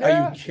on."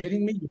 Yeah. Are you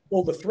kidding me? You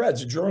pull the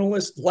threads. A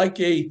journalist, like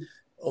a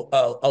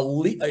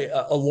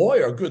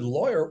lawyer, a good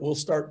lawyer, will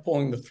start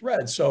pulling the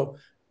threads. So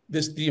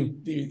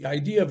the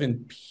idea of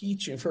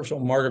impeaching, first of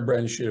all, Margaret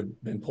Brennan should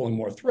have been pulling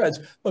more threads,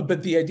 but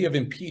the idea of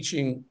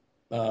impeaching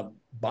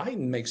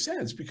Biden makes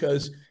sense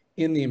because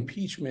in the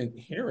impeachment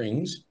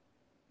hearings,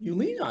 you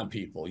lean on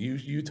people,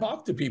 you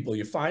talk to people,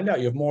 you find out,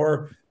 you have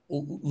more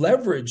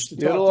leverage to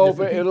talk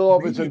it'll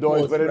open some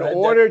doors, but in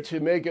order to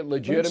make it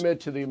legitimate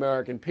to the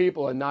American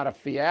people and not a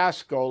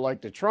fiasco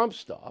like the Trump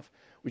stuff,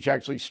 which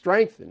actually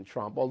strengthened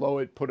Trump, although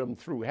it put him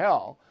through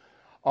hell,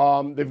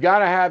 they've got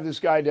to have this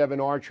guy, Devin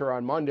Archer,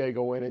 on Monday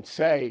go in and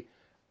say,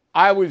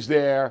 I was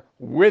there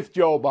with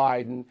Joe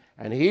Biden,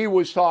 and he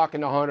was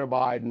talking to Hunter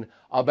Biden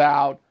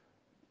about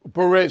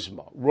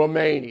Burisma,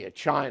 Romania,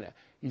 China.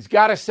 He's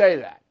got to say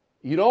that.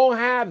 You don't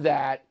have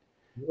that,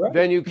 right.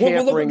 Then you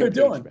can't bring what they're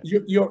doing.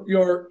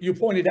 You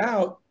pointed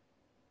out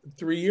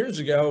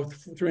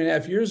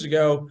 3.5 years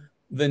ago,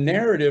 the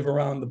narrative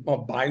around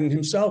Biden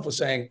himself was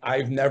saying,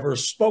 I've never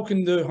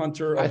spoken to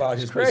Hunter about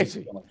his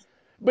crazy.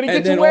 But he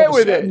gets away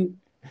with it.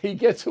 He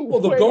gets away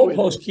with it. Well, the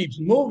goalpost keeps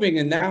moving,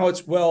 and now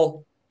it's,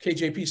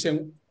 KJP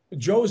saying,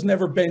 Joe's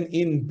never been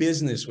in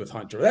business with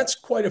Hunter. That's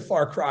quite a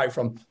far cry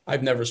from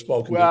I've never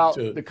spoken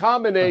to the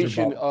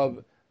combination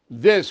of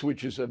this,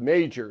 which is a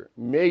major,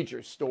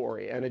 major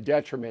story and a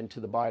detriment to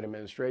the Biden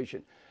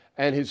administration,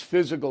 and his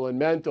physical and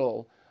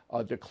mental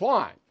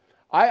decline.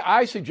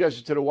 I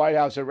suggested to the White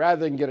House that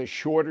rather than get a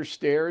shorter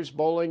stairs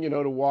bowling,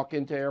 to walk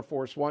into Air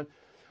Force One,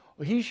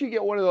 he should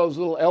get one of those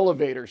little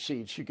elevator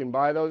seats. You can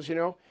buy those,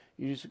 You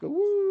just go,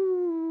 woo.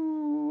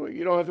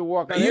 You don't have to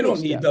walk on You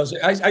don't need those.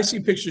 I see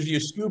pictures of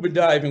you scuba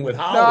diving with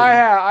Holly. No,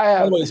 I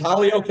have. Is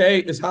Holly okay?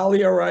 Is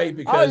Holly all right?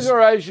 Because Holly's all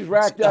right. She's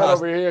racked out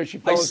over here. She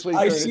fell asleep.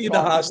 I see the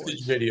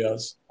hostage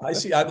videos. I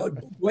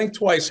blink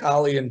twice,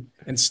 Holly,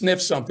 and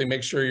sniff something.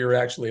 Make sure you're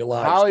actually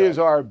alive. Holly is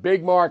our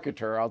big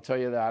marketer. I'll tell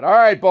you that. All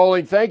right,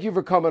 Bowling. Thank you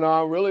for coming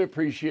on. Really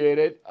appreciate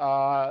it.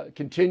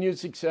 Continued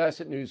success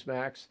at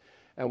Newsmax,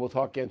 and we'll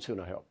talk again soon,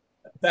 I hope.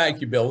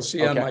 Thank you, Bill. We'll see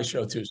you on my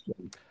show too.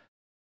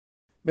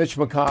 Mitch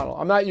McConnell.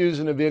 I'm not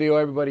using the video.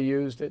 Everybody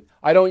used it.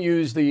 I don't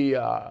use the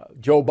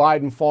Joe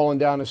Biden falling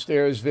down the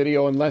stairs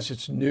video unless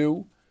it's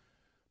new,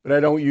 but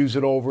I don't use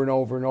it over and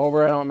over and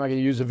over. I'm not going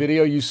to use the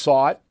video. You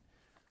saw it.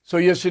 So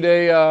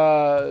yesterday,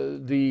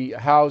 the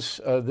House,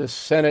 the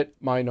Senate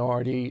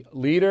minority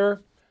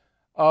leader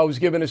was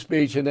giving a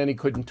speech, and then he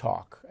couldn't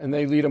talk. And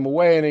they lead him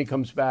away, and he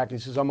comes back and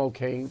he says, I'm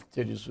okay, and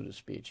continues with the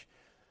speech.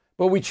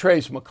 But we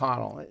trace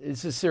McConnell.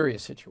 It's a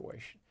serious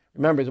situation.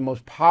 Remember, the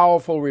most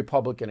powerful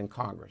Republican in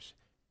Congress,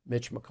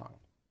 Mitch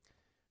McConnell.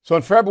 So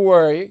in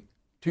February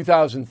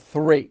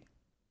 2003,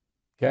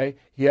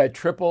 he had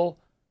triple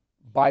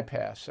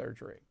bypass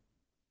surgery.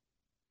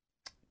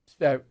 It's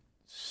that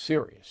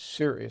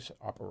serious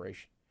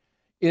operation.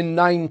 In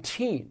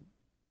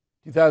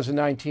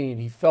 2019,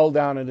 he fell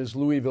down at his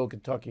Louisville,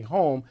 Kentucky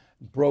home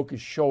and broke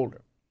his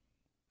shoulder.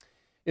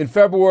 In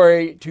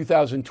February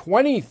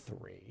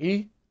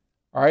 2023,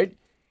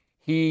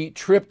 he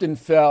tripped and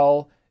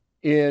fell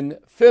in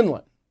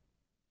Finland,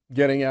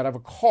 getting out of a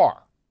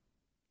car.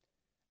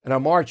 And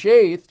on March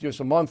 8th, just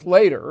a month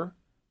later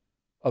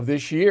of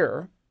this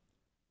year,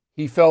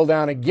 he fell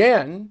down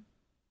again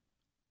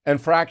and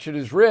fractured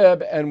his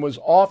rib and was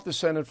off the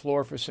Senate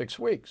floor for 6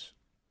 weeks.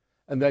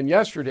 And then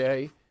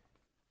yesterday,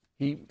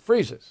 he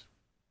freezes.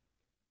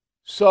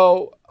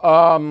 So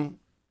I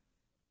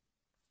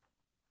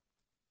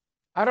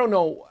don't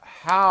know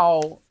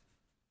how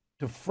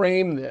to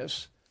frame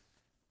this,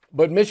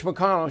 but Mitch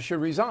McConnell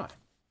should resign.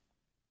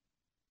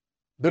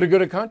 Did a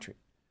good country.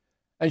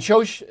 And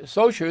so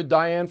should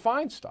Dianne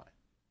Feinstein.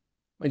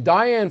 I mean,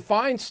 Dianne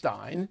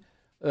Feinstein,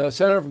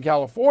 senator from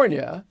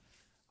California,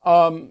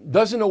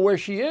 doesn't know where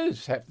she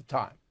is half the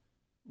time.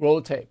 Roll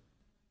the tape.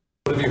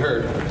 What have you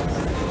heard?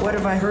 What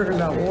have I heard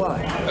about what?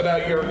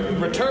 About your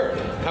return.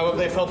 How have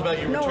they felt about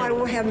your return?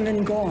 No, I haven't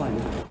been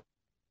gone.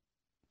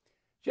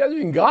 She hasn't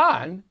been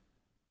gone.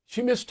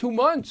 She missed 2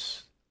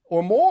 months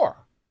or more.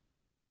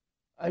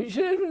 I mean, she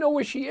doesn't even know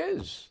where she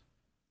is.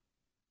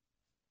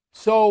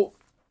 So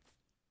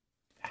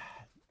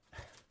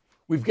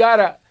we've got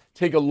to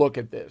take a look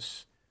at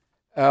this.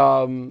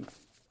 And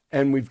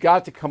we've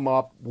got to come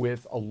up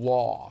with a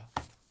law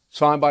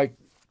signed by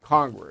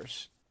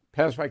Congress,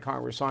 passed by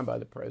Congress, signed by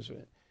the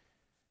president.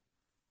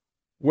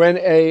 When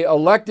an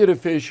elected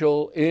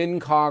official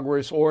in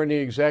Congress or in the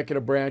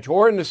executive branch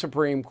or in the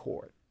Supreme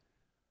Court,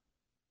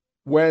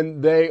 when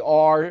they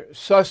are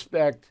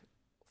suspect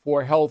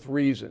for health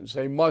reasons,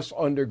 they must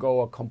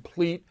undergo a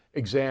complete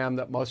exam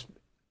that must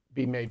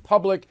be made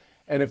public.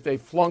 And if they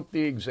flunk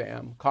the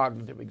exam,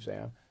 cognitive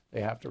exam,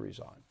 they have to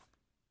resign.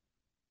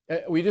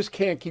 We just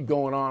can't keep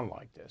going on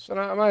like this. And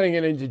I'm not going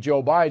to get into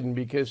Joe Biden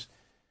because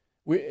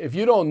if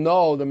you don't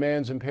know the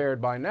man's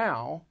impaired by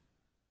now,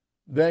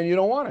 then you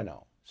don't want to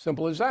know.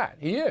 Simple as that.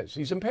 He is.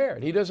 He's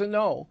impaired. He doesn't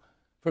know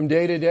from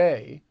day to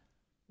day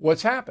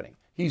what's happening.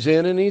 He's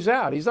in and he's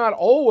out. He's not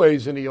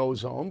always in the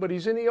ozone, but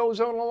he's in the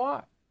ozone a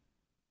lot.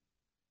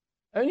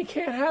 And you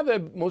can't have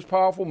the most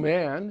powerful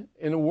man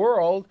in the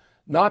world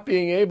not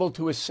being able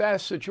to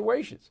assess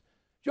situations.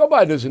 Joe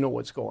Biden doesn't know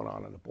what's going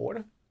on the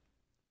border.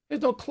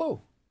 There's no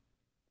clue.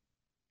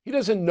 He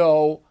doesn't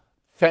know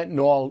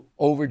fentanyl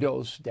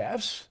overdose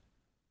deaths.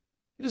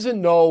 He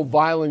doesn't know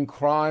violent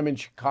crime in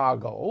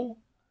Chicago.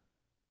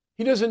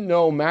 He doesn't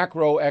know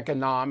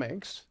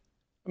macroeconomics.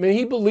 I mean,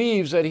 he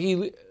believes that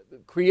he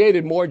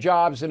created more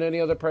jobs than any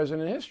other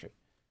president in history.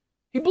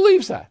 He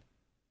believes that.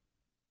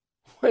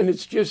 When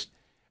it's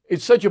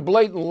such a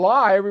blatant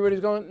lie, everybody's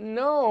going,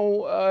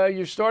 no,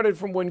 you started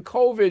from when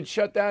COVID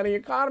shut down the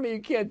economy.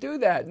 You can't do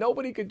that.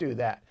 Nobody could do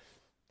that.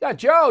 Not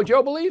Joe.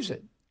 Joe believes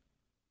it.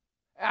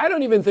 I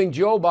don't even think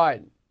Joe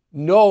Biden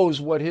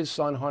knows what his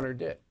son Hunter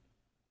did.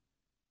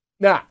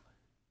 Now,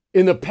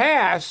 in the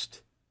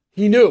past,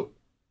 he knew.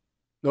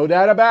 No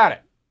doubt about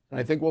it. And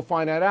I think we'll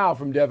find that out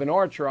from Devin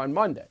Archer on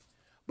Monday.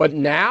 But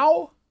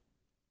now,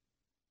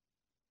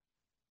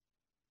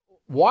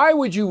 why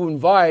would you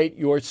invite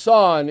your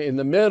son in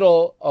the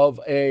middle of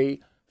a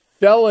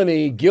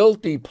felony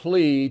guilty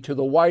plea to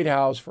the White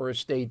House for a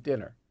state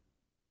dinner?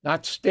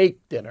 Not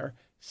steak dinner,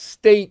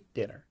 state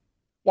dinner.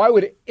 Why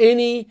would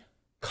any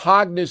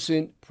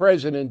cognizant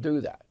president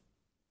do that?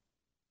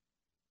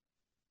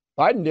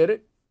 Biden did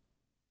it.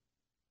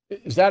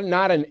 Is that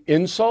not an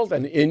insult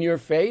and in your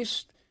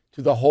face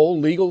to the whole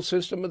legal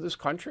system of this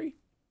country?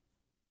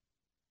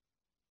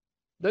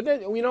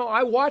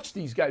 I watch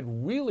these guys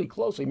really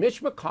closely.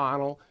 Mitch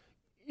McConnell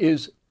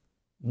is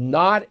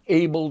not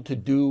able to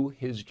do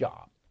his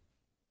job.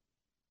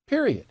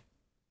 Period.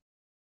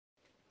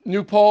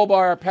 New poll by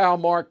our pal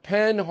Mark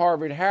Penn,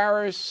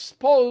 Harvard-Harris.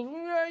 Poll,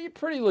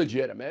 pretty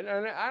legitimate.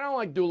 And I don't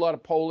like to do a lot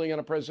of polling on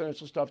the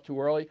presidential stuff too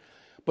early,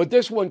 but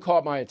this one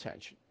caught my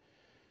attention.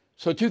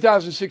 So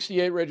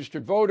 2,068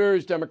 registered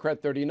voters,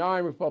 Democrat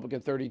 39,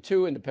 Republican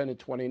 32, Independent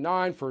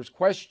 29. First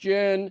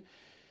question,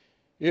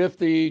 if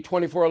the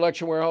 24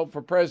 election were held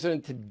for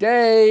president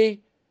today,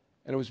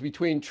 and it was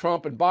between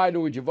Trump and Biden,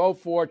 who would you vote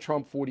for?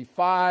 Trump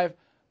 45,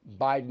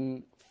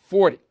 Biden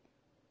 40.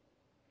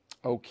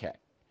 Okay.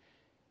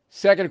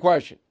 Second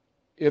question,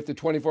 if the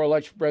 24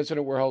 election for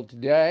president were held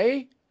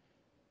today,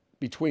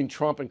 between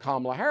Trump and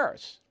Kamala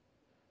Harris,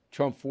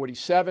 Trump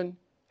 47,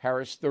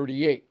 Harris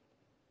 38.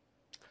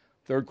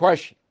 Third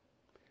question,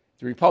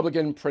 the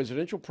Republican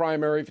presidential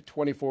primary for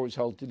 24 was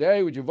held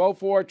today. Would you vote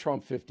for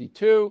Trump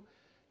 52,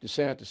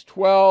 DeSantis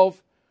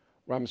 12,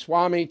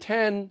 Ramaswamy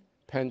 10,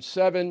 Pence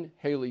 7,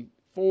 Haley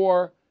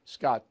 4,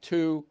 Scott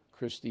 2,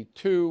 Christie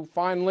 2.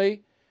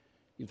 Finally,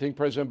 you think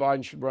President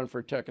Biden should run for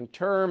a second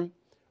term?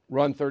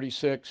 Run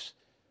 36,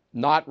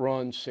 not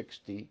run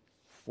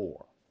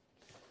 64.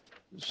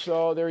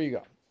 So there you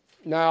go.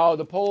 Now,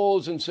 the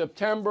polls in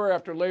September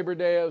after Labor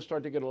Day will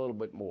start to get a little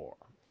bit more,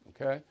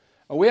 okay?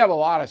 And we have a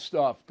lot of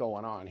stuff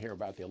going on here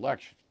about the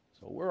election.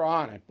 So we're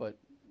on it, but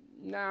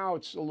now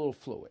it's a little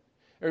fluid.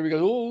 Everybody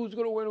goes, oh, who's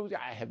going to win?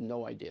 I have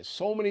no idea.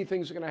 So many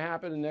things are going to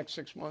happen in the next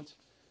 6 months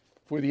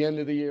for the end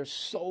of the year.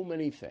 So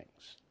many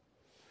things.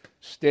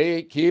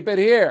 Keep it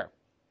here.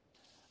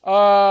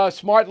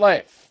 Smart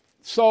Life.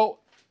 So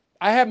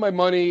I had my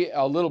money,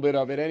 a little bit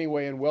of it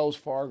anyway, in Wells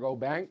Fargo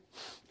Bank,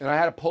 and I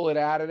had to pull it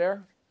out of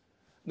there.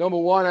 Number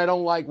one, I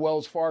don't like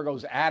Wells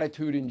Fargo's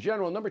attitude in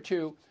general. Number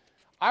two,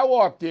 I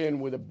walked in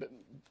with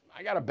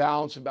I got a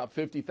balance of about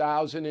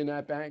 $50,000 in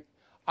that bank.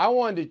 I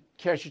wanted to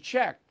cash a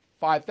check,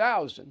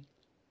 $5,000,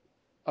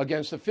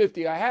 against the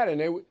 $50,000 I had,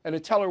 and the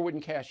teller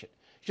wouldn't cash it.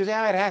 She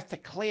said, it has to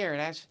clear. It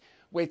has to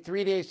wait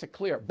 3 days to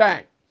clear.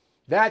 Bang.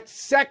 That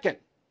second,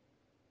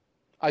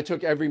 I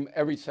took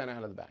every cent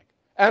out of the bank.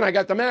 And I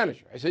got the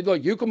manager. I said,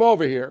 look, you come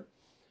over here.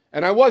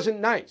 And I wasn't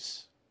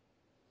nice.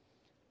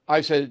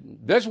 I said,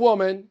 this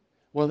woman,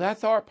 well,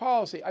 that's our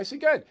policy. I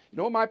said, good. You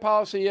know what my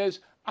policy is?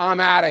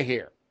 I'm out of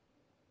here.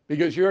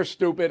 Because you're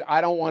stupid.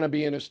 I don't want to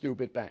be in a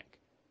stupid bank.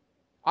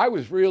 I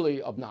was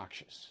really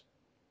obnoxious.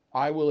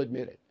 I will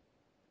admit it.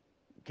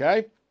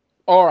 Okay?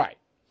 All right.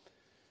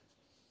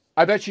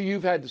 I bet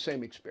you've had the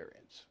same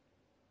experience.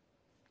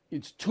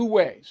 It's two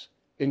ways: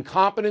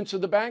 incompetence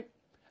of the bank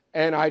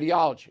and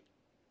ideology.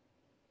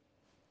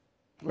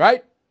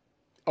 Right?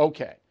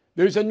 Okay.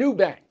 There's a new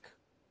bank,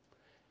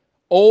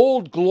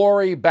 Old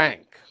Glory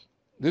Bank.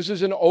 This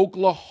is in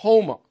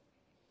Oklahoma.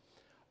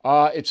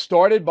 It's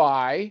started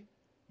by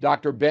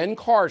Dr. Ben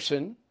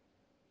Carson,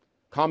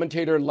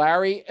 commentator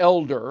Larry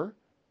Elder,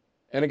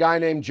 and a guy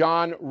named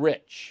John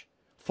Rich.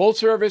 Full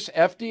service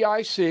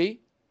FDIC,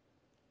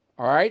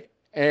 all right?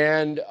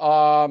 And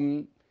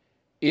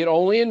it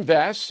only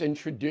invests in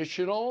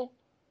traditional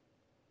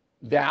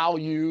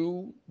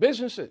value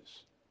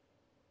businesses.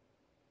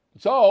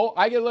 So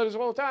I get letters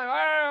all the time.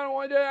 I don't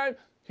want to do that.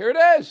 Here it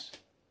is.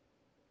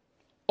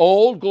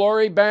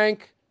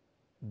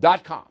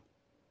 OldGloryBank.com.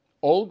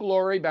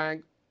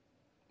 OldGloryBank,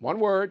 one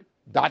word,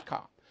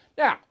 .com.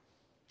 Now,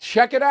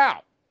 check it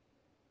out.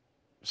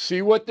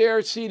 See what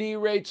their CD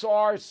rates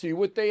are. See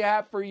what they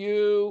have for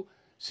you.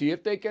 See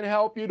if they can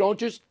help you. Don't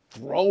just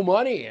throw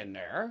money in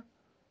there.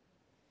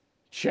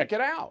 Check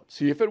it out.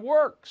 See if it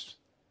works.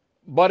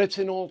 But it's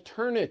an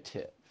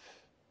alternative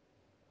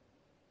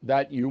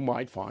that you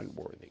might find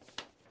worthy.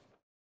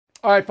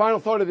 All right, final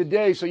thought of the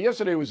day. So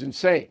yesterday was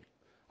insane.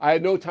 I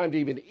had no time to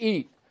even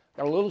eat.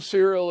 Got a little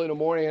cereal in the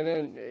morning, and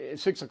then at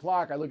 6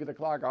 o'clock, I look at the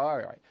clock. All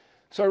right.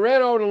 So I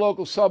ran over to a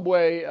local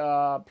Subway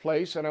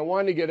place, and I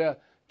wanted to get a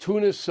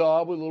tuna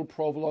sub with a little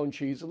provolone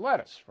cheese and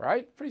lettuce,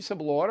 right? Pretty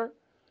simple order.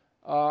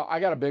 I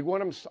got a big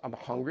one. I'm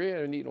hungry,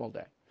 and I've eaten all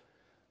day.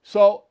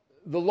 So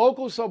the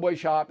local Subway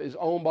shop is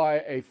owned by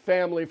a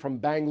family from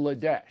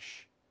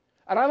Bangladesh.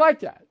 And I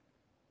like that.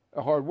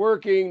 They're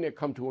hardworking. They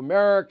come to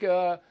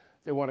America.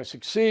 They want to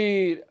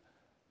succeed.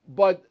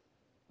 But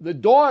the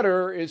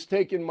daughter is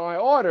taking my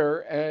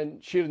order,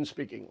 and she didn't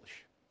speak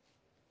English.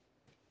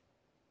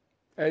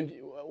 And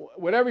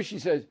whatever she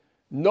says,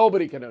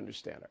 nobody can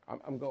understand her.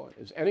 I'm going,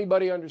 does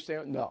anybody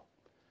understand? No.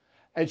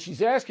 And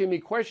she's asking me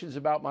questions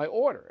about my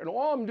order. And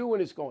all I'm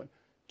doing is going,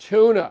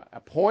 tuna,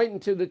 pointing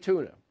to the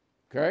tuna,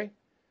 okay?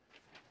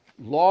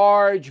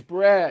 Large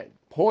bread,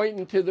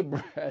 pointing to the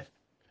bread.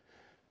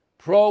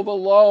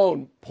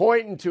 Provolone,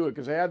 pointing to it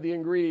because I have the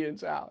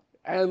ingredients out.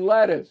 And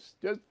lettuce,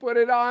 just put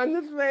it on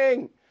the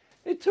thing.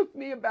 It took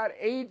me about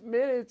 8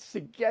 minutes to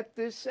get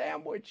this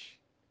sandwich.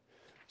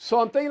 So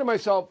I'm thinking to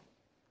myself,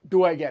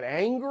 do I get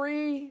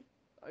angry?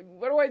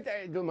 What do I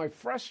do? Am I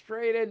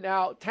frustrated?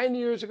 Now, 10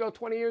 years ago,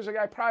 20 years ago,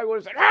 I probably would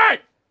have said, all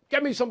right,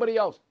 get me somebody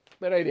else.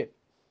 But I didn't.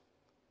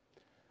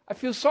 I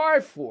feel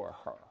sorry for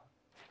her.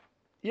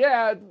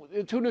 Yeah,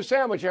 the tuna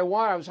sandwich I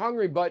was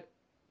hungry, but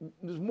it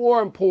was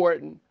more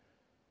important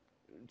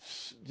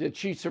that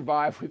she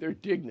survive with her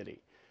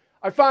dignity.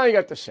 I finally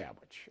got the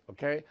sandwich,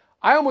 okay?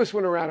 I almost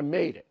went around and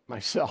made it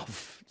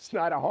myself. It's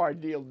not a hard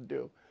deal to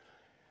do.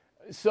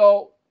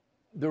 So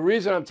the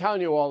reason I'm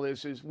telling you all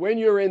this is when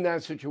you're in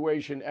that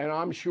situation, and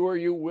I'm sure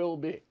you will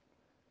be,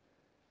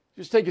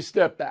 just take a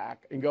step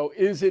back and go,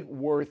 is it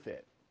worth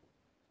it?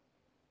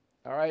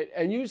 All right?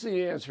 And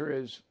usually the answer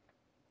is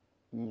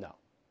no.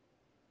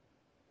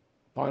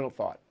 Final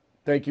thought.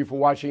 Thank you for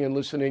watching and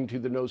listening to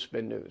the No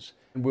Spin News.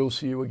 And we'll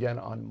see you again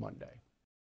on Monday.